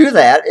we can do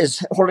that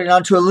is holding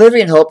on to a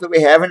living hope that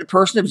we have in the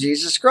person of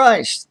Jesus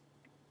Christ.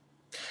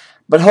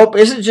 But hope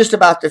isn't just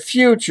about the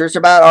future, it's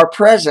about our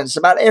present, it's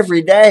about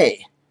every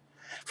day.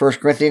 1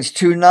 Corinthians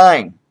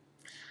 2:9.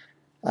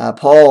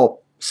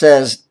 Paul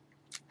says,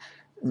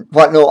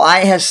 what no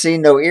eye has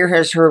seen, no ear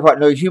has heard, what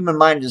no human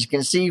mind has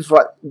conceived,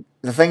 what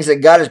the things that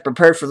God has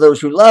prepared for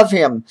those who love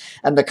him.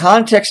 And the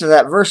context of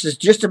that verse is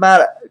just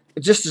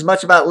as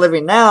much about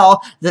living now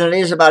than it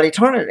is about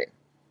eternity.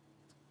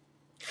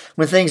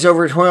 When things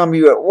overwhelm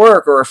you at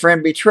work, or a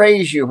friend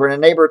betrays you, when a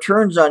neighbor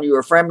turns on you, or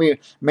a family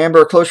member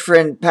or close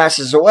friend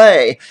passes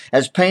away,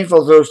 as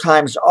painful as those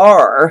times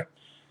are,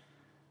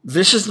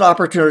 this is an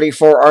opportunity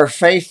for our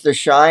faith to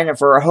shine and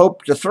for our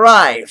hope to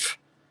thrive.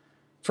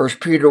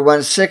 1 Peter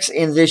 1:6,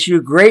 in this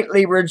you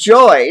greatly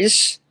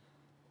rejoice.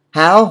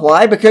 How?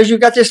 Why? Because you've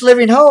got this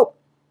living hope.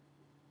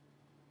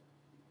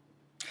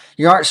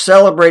 You aren't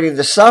celebrating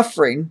the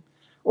suffering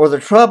or the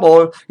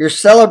trouble. You're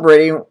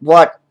celebrating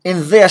what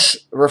in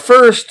this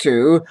refers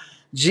to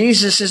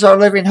Jesus is our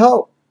living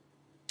hope.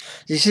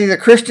 You see, the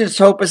Christian's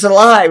hope is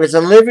alive. It's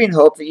a living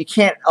hope that you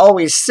can't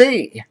always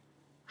see.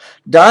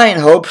 Dying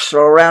hopes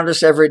are around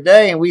us every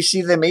day, and we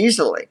see them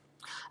easily.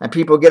 And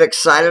people get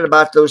excited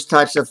about those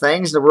types of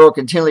things. The world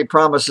continually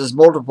promises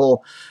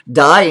multiple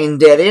dying,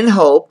 dead-end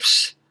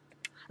hopes.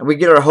 And we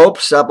get our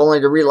hopes up only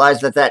to realize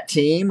that that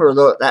team or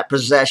that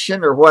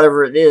possession or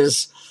whatever it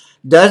is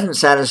doesn't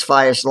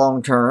satisfy us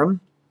long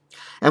term.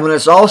 And when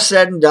it's all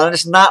said and done,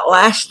 it's not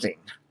lasting.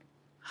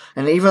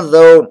 And even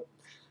though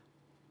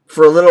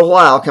for a little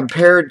while,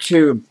 compared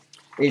to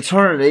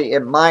eternity,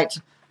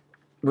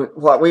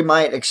 what we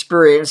might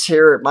experience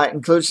here, it might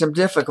include some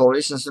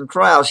difficulties and some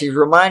trials. He's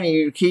reminding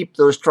you to keep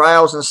those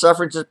trials and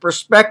sufferings in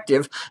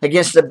perspective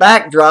against the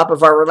backdrop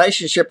of our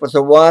relationship with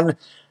the one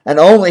and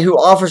only who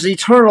offers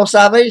eternal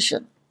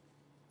salvation.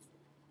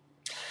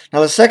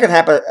 Now, the second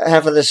half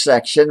of this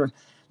section,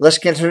 let's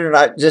consider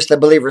not just the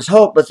believer's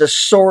hope, but the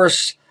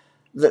source,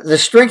 the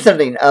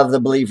strengthening of the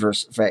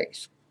believer's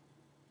faith.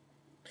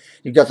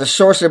 You've got the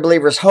source of the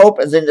believer's hope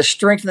and then the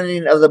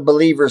strengthening of the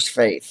believer's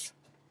faith.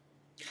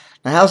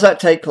 Now, how does that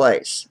take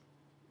place?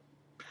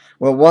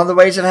 Well, one of the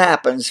ways it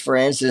happens,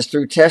 friends, is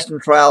through tests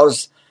and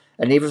trials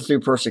and even through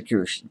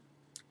persecution.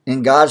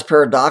 In God's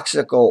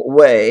paradoxical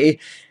way,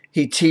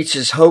 He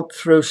teaches hope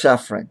through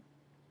suffering.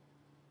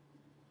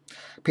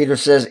 Peter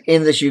says,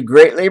 in this you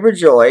greatly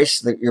rejoice,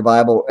 that your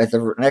Bible, at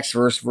the next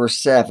verse, verse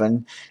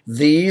 7,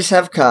 these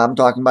have come,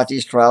 talking about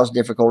these trials,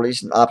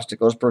 difficulties, and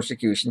obstacles,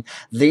 persecution,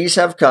 these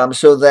have come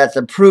so that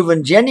the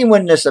proven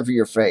genuineness of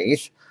your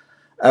faith,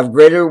 of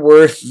greater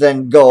worth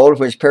than gold,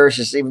 which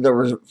perishes even though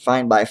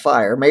refined by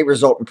fire, may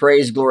result in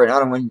praise, glory, and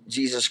honor when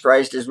Jesus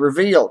Christ is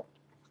revealed.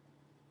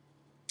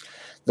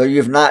 Though you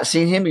have not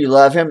seen Him, you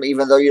love Him.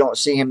 Even though you don't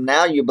see Him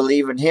now, you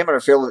believe in Him and are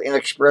filled with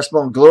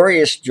inexpressible and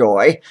glorious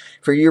joy,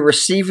 for you're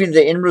receiving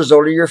the end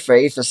result of your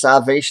faith, the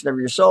salvation of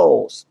your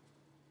souls.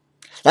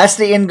 That's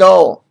the end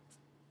goal.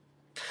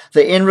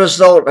 The end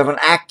result of an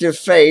active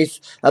faith,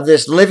 of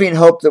this living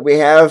hope that we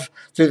have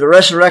through the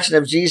resurrection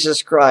of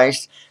Jesus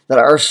Christ, that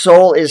our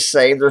soul is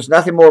saved. There's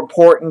nothing more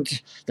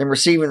important than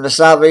receiving the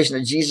salvation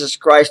that Jesus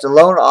Christ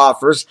alone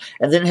offers,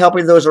 and then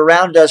helping those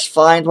around us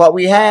find what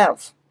we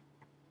have.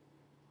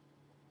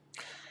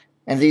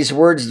 And these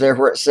words there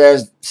where it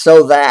says,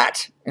 so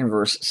that, in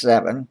verse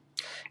 7,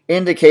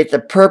 indicate the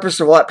purpose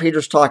of what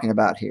Peter's talking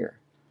about here.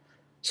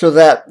 So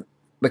that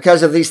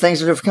because of these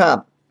things that have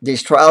come,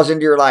 these trials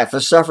into your life,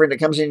 the suffering that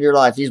comes into your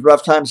life, these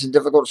rough times and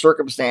difficult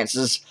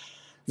circumstances,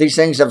 these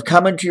things have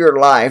come into your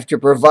life to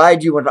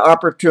provide you an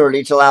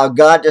opportunity to allow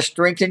God to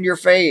strengthen your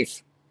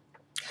faith.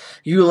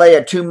 You lay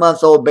a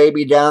 2-month-old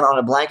baby down on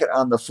a blanket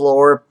on the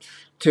floor,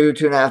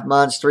 2.5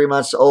 months, 3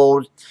 months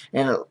old,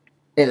 and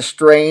it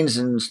strains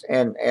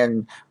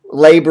and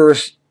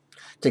labors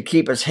to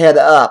keep its head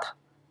up,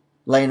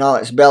 laying on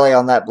its belly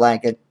on that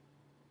blanket.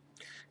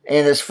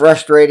 And it's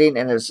frustrating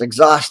and it's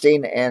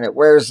exhausting and it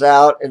wears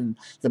out and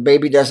the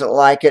baby doesn't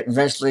like it and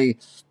eventually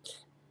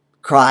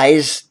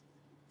cries.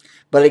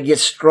 But it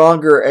gets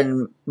stronger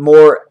and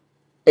more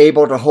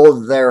able to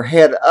hold their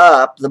head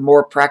up the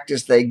more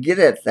practice they get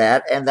at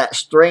that. And that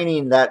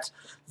straining, that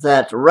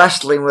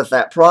wrestling with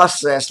that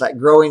process, that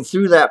growing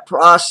through that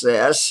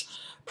process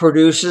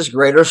produces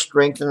greater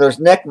strength in those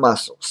neck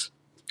muscles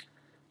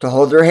to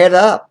hold their head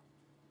up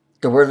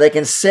to where they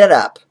can sit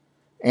up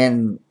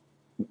and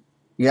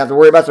you don't have to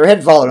worry about their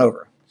head falling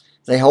over.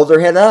 They hold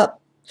their head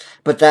up.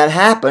 But that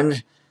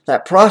happened,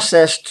 that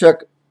process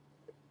took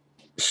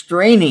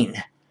straining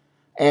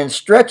and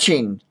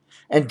stretching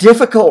and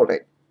difficulty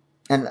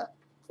and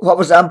what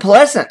was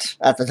unpleasant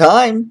at the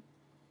time.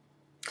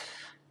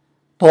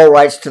 Paul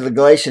writes to the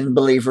Galatian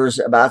believers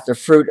about the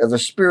fruit of the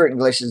Spirit in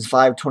Galatians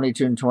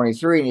 5:22 and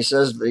 23, and he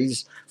says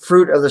these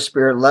fruit of the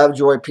Spirit, love,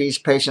 joy, peace,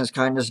 patience,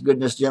 kindness,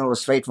 goodness,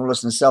 gentleness,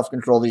 faithfulness, and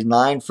self-control, these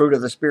 9 fruit of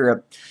the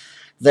Spirit,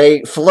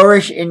 they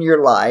flourish in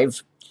your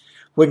life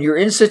when you're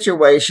in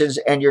situations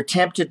and you're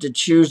tempted to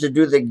choose to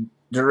do the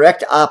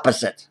direct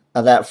opposite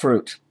of that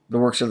fruit, the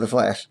works of the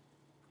flesh,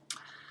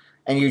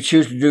 and you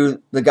choose to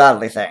do the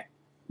godly thing.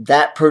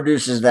 That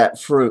produces that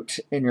fruit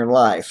in your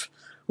life.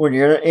 When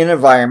you're in an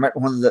environment,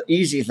 one of the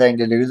easy thing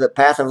to do, the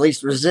path of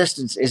least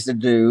resistance is to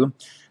do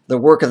the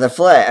work of the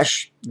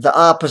flesh, the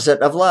opposite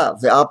of love,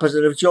 the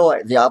opposite of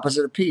joy, the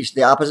opposite of peace,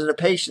 the opposite of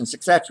patience,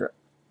 etc.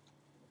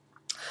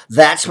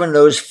 That's when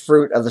those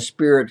fruit of the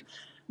Spirit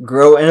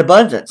grow in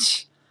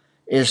abundance,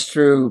 is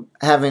through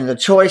having the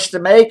choice to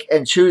make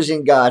and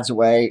choosing God's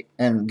way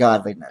and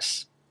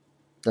godliness.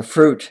 The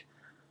fruit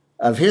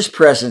of His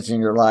presence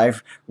in your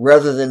life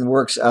rather than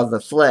works of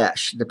the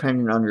flesh,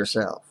 depending on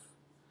yourself.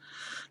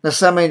 Now,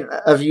 some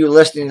of you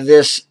listening to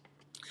this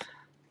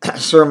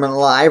sermon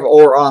live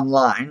or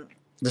online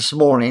this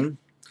morning,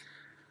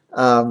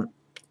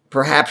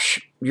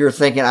 perhaps you're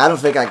thinking, I don't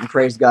think I can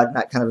praise God in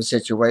that kind of a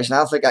situation. I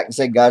don't think I can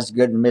say God's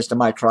good in the midst of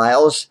my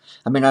trials.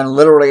 I mean, I'm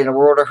literally in a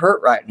world of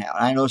hurt right now,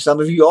 and I know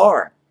some of you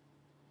are.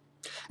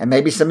 And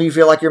maybe some of you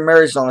feel like your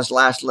marriage is on its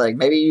last leg.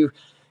 Maybe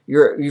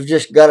you've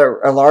just got an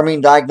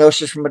alarming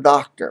diagnosis from a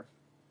doctor.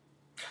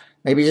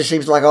 Maybe it just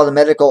seems like all the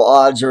medical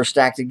odds are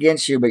stacked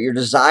against you, but your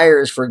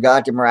desire is for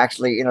God to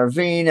miraculously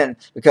intervene, and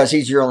because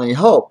He's your only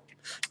hope.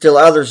 Still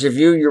others of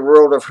you, your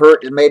world of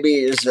hurt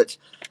maybe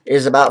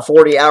is about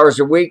 40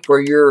 hours a week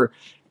where your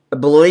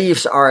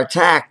beliefs are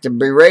attacked and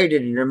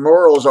berated and your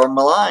morals are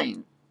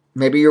maligned.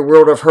 Maybe your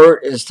world of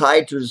hurt is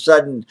tied to the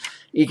sudden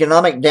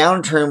economic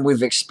downturn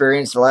we've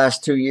experienced the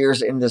last 2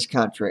 years in this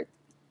country.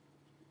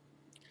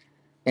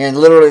 And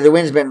literally the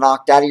wind's been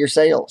knocked out of your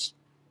sails.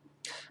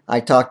 I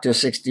talked to a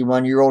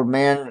 61-year-old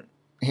man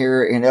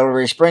here in El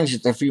Dorado Springs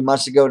just a few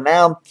months ago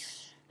now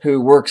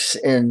who works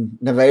in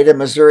Nevada,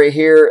 Missouri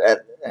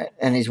here,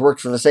 and he's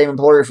worked for the same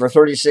employer for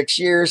 36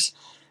 years.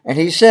 And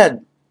he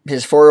said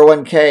his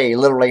 401k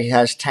literally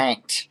has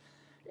tanked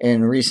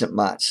in recent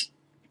months.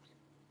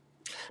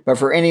 But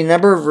for any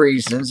number of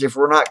reasons, if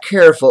we're not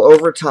careful,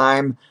 over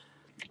time,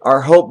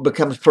 our hope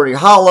becomes pretty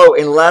hollow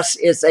unless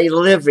it's a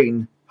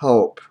living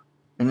hope,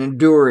 an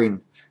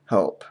enduring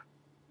hope.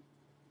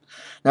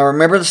 Now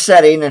remember the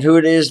setting and who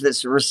it is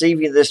that's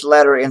receiving this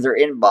letter in their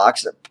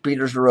inbox that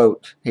Peter's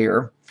wrote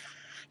here.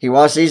 He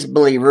wants these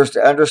believers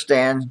to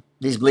understand,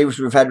 these believers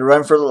who have had to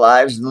run for their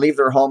lives and leave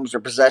their homes or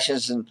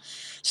possessions and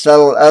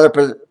settle in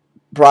other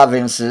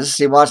provinces.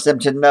 He wants them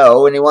to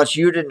know, and he wants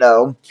you to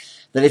know,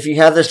 that if you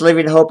have this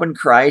living hope in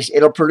Christ,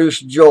 it'll produce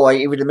joy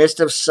even in the midst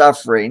of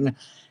suffering,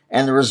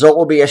 and the result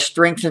will be a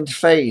strengthened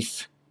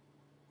faith.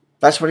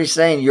 That's what he's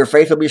saying. Your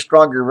faith will be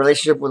stronger. Your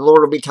relationship with the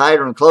Lord will be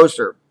tighter and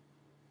closer.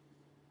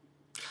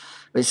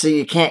 But see,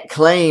 you can't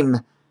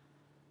claim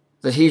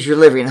that He's your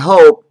living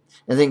hope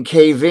and then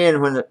cave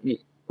in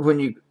when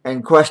you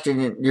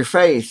question your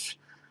faith.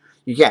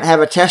 You can't have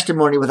a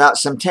testimony without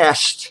some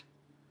test.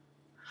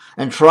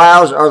 And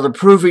trials are the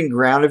proving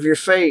ground of your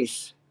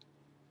faith.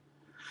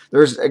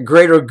 There's a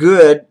greater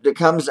good that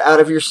comes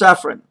out of your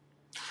suffering.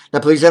 Now,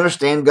 please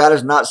understand, God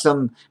is not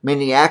some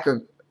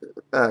maniacal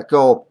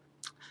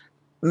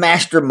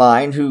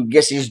mastermind who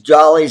gets his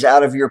jollies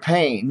out of your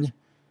pain.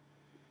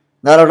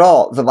 Not at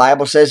all. The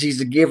Bible says He's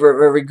the giver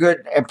of every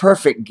good and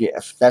perfect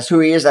gift. That's who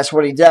He is. That's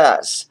what He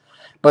does.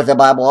 But the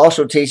Bible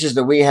also teaches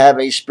that we have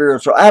a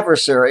spiritual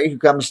adversary who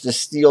comes to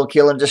steal,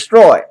 kill, and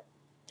destroy.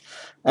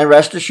 And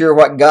rest assured,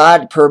 what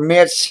God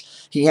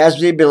permits, He has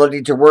the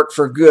ability to work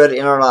for good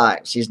in our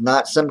lives. He's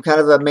not some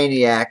kind of a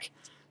maniac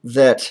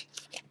that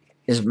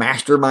is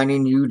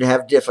masterminding you to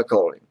have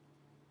difficulty.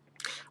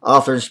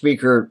 Author and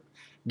speaker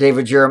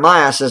David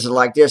Jeremiah says it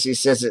like this. He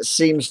says it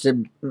seems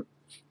to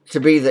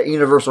be the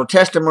universal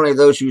testimony of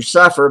those who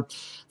suffer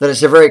that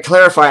it's a very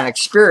clarifying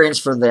experience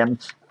for them.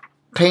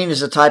 Pain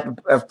is a type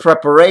of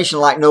preparation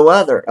like no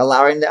other,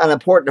 allowing the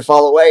unimportant to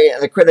fall away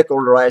and the critical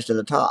to rise to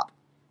the top.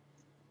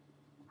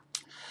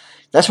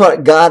 That's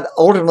what God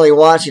ultimately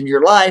wants in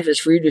your life, is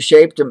for you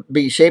to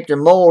be shaped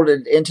and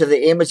molded into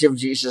the image of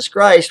Jesus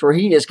Christ, where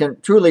He is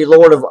truly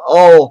Lord of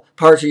all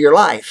parts of your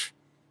life.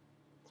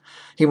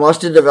 He wants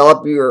to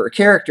develop your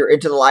character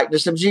into the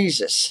likeness of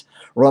Jesus.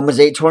 Romans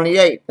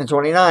 8:28 and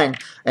 29.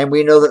 And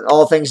we know that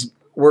all things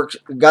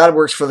God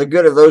works for the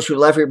good of those who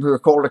love Him, who are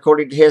called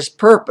according to His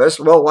purpose.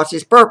 Well, what's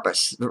His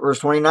purpose? Verse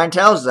 29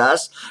 tells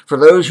us, for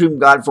those whom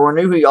God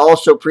foreknew, He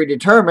also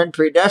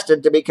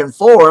predestined to be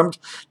conformed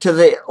to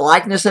the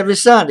likeness of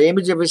His Son, the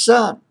image of His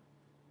Son.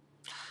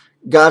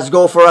 God's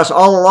goal for us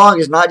all along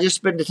has not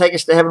just been to take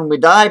us to heaven when we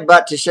die,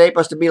 but to shape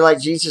us to be like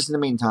Jesus in the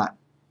meantime.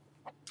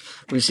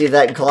 We see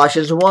that in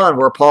Colossians 1,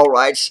 where Paul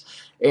writes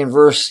in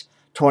verse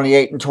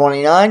 28 and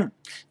 29,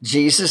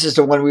 Jesus is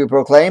the one we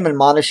proclaim,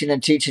 admonishing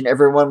and teaching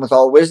everyone with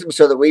all wisdom,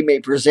 so that we may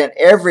present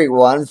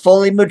everyone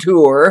fully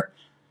mature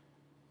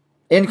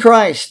in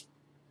Christ.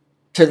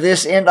 To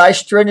this end I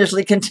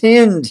strenuously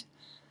contend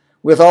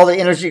with all the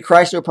energy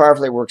Christ so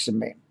powerfully works in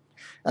me.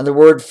 And the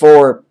word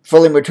for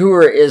fully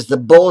mature is the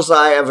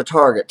bullseye of a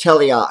target,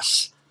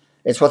 teleos.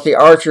 It's what the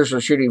archers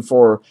are shooting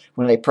for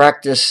when they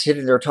practice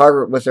hitting their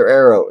target with their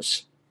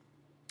arrows.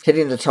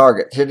 Hitting the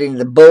target, hitting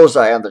the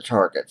bullseye on the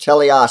target.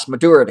 Teleos,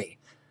 maturity.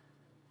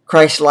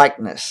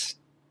 Christ-likeness.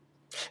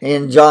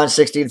 In John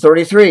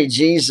 16:33,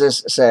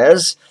 Jesus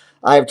says,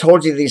 I have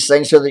told you these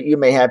things so that you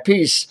may have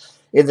peace.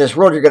 In this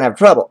world you're going to have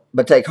trouble,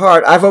 but take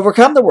heart, I've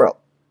overcome the world.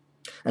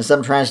 And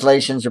some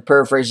translations or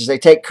paraphrases say,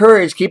 take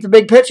courage, keep the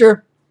big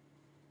picture.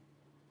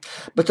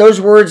 But those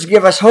words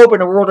give us hope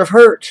in a world of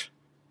hurt.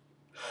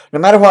 No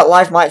matter what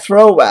life might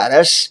throw at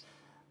us,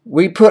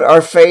 we put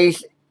our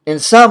faith in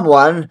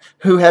someone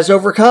who has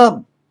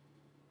overcome.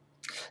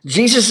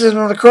 Jesus is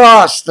on the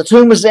cross. The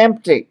tomb is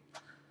empty.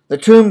 The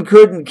tomb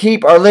couldn't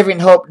keep our living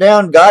hope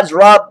down. God's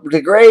robbed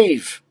the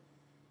grave.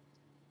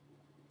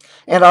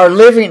 And our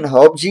living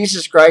hope,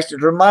 Jesus Christ,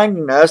 is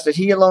reminding us that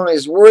He alone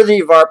is worthy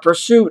of our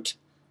pursuit.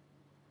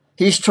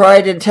 He's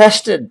tried and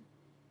tested.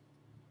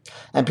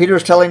 And Peter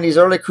is telling these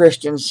early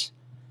Christians,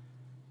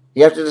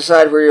 you have to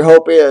decide where your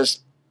hope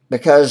is,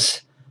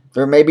 because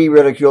there may be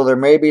ridicule, there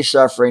may be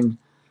suffering,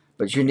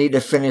 but you need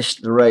to finish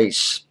the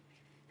race.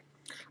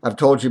 I've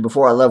told you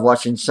before, I love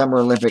watching Summer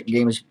Olympic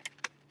Games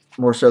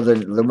more so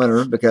than the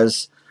winter,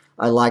 because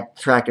I like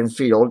track and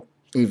field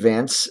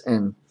events,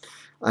 and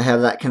I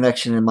have that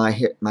connection in my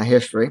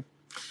history.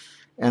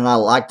 And I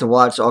like to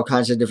watch all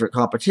kinds of different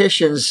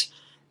competitions,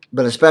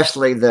 but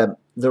especially the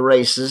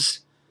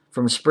races,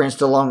 from sprints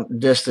to long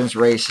distance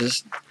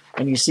races.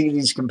 And you see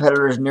these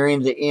competitors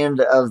nearing the end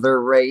of their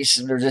race,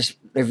 and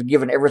they've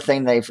given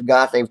everything they've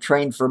got. They've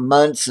trained for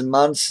months and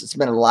months. It's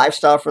been a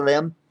lifestyle for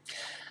them.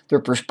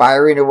 They're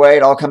perspiring away.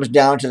 It all comes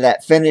down to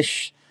that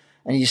finish.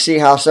 And you see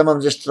how some of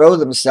them just throw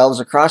themselves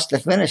across the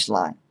finish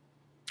line.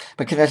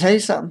 But can I tell you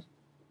something?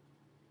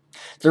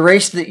 The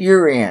race that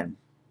you're in,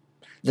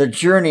 the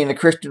journey in the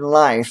Christian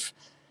life,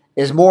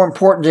 is more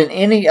important than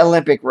any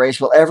Olympic race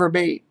will ever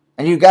be.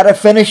 And you got to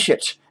finish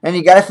it. And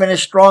you got to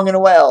finish strong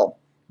and well.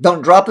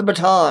 Don't drop the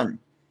baton.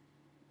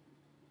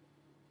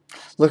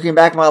 Looking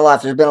back in my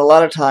life, there's been a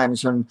lot of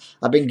times when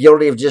I've been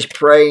guilty of just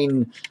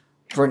praying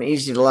for an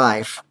easy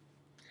life.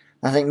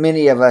 I think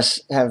many of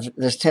us have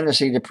this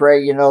tendency to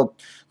pray,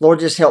 Lord,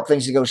 just help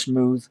things to go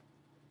smooth.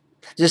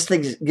 Just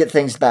get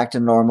things back to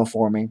normal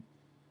for me.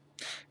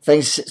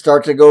 Things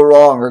start to go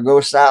wrong or go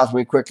south,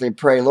 we quickly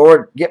pray,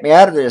 Lord, get me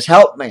out of this.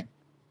 Help me.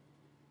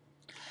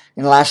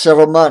 In the last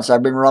several months,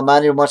 I've been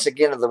reminded once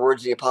again of the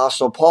words of the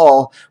Apostle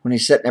Paul when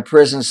he's sat in a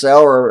prison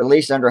cell, or at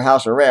least under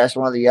house arrest,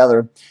 one or the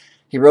other.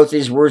 He wrote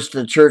these words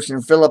to the church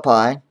in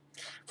Philippi.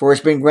 For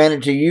it's been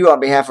granted to you on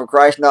behalf of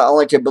Christ not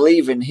only to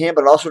believe in him,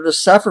 but also to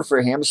suffer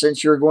for him,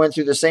 since you're going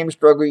through the same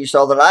struggle you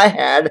saw that I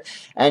had,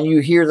 and you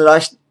hear that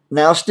I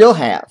now still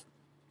have.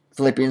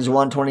 Philippians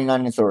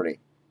 1:29 and 30.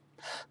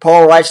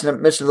 Paul writes in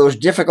the midst of those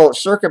difficult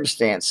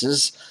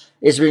circumstances,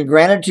 it's been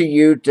granted to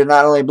you to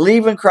not only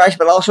believe in Christ,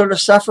 but also to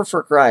suffer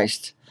for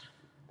Christ.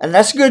 And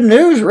that's good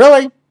news,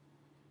 really.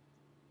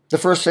 The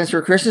first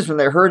century Christians, when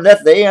they heard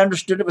that, they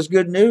understood it was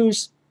good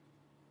news.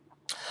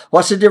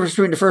 What's the difference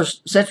between the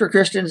first century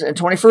Christians and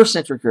 21st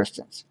century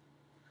Christians?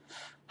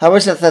 How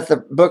is it that the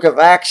book of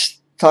Acts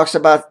talks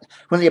about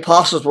when the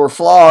apostles were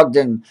flogged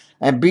and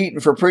beaten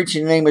for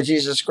preaching the name of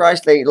Jesus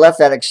Christ, they left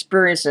that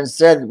experience and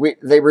said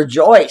they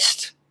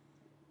rejoiced.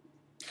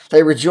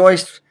 They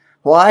rejoiced.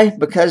 Why?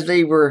 Because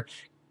they were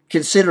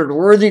considered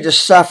worthy to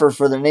suffer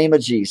for the name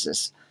of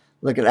Jesus.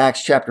 Look at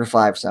Acts chapter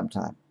 5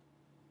 sometime.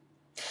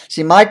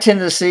 See, my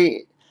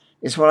tendency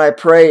is when I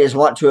pray is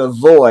want to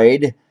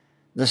avoid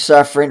the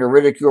suffering or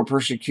ridicule,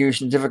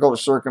 persecution, difficult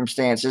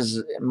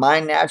circumstances.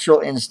 My natural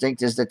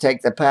instinct is to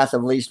take the path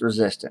of least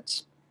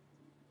resistance.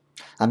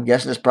 I'm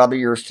guessing it's probably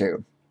yours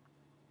too.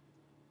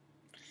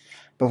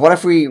 But what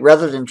if we,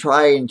 rather than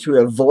trying to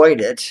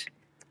avoid it,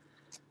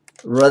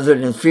 rather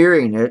than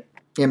fearing it,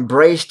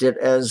 embraced it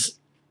as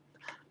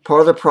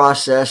part of the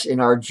process in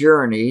our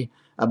journey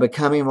of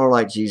becoming more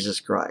like Jesus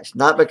Christ?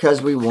 Not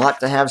because we want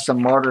to have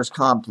some martyr's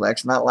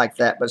complex, not like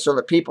that, but so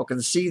that people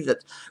can see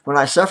that when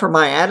I suffer,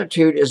 my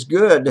attitude is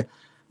good.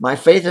 My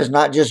faith is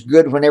not just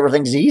good when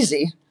everything's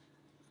easy,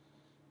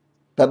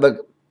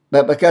 but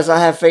because I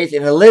have faith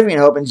in a living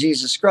hope in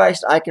Jesus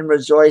Christ, I can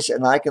rejoice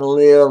and I can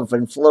live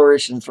and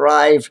flourish and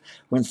thrive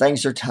when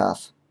things are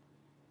tough.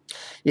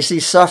 You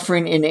see,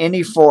 suffering in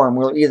any form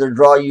will either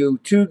draw you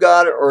to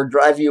God or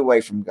drive you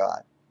away from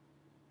God.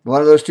 One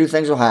of those two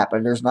things will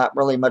happen. There's not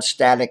really much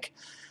static,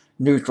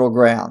 neutral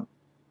ground.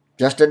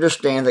 Just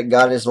understand that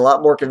God is a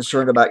lot more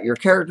concerned about your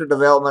character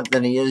development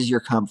than he is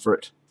your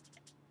comfort.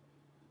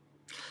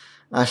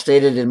 I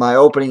stated in my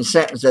opening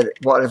sentence that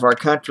what if our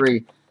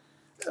country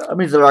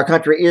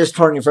is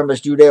turning from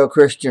its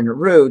Judeo-Christian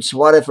roots?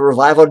 What if a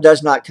revival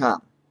does not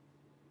come?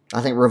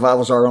 I think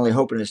revival is our only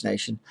hope in this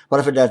nation.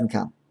 What if it doesn't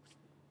come?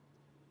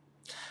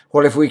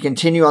 What if we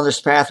continue on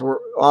this path we're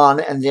on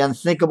and the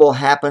unthinkable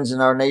happens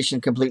and our nation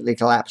completely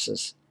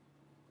collapses?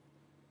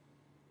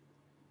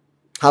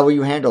 How will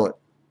you handle it?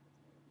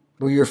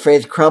 Will your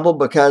faith crumble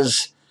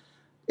because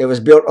it was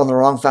built on the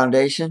wrong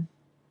foundation,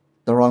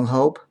 the wrong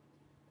hope?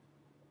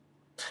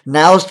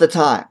 Now's the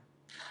time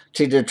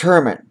to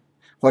determine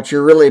what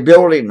you're really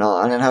building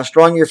on and how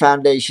strong your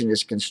foundation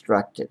is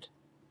constructed.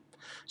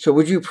 So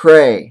would you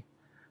pray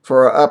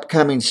for our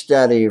upcoming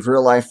study of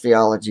real-life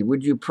theology?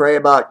 Would you pray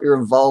about your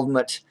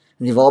involvement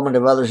and the involvement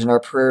of others in our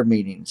prayer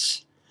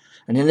meetings?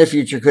 And in the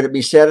future, could it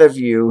be said of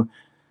you,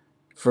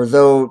 for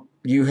though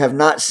you have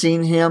not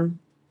seen him,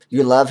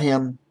 you love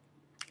him,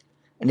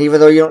 and even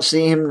though you don't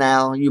see him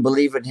now, you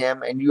believe in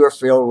him, and you are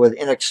filled with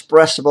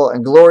inexpressible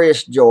and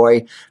glorious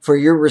joy, for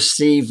you're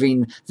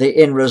receiving the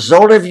end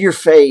result of your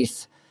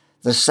faith,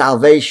 the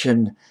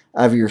salvation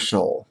of your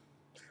soul.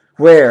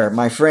 Where,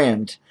 my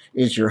friend,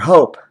 is your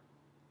hope?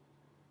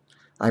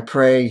 I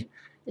pray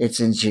it's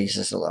in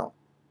Jesus alone.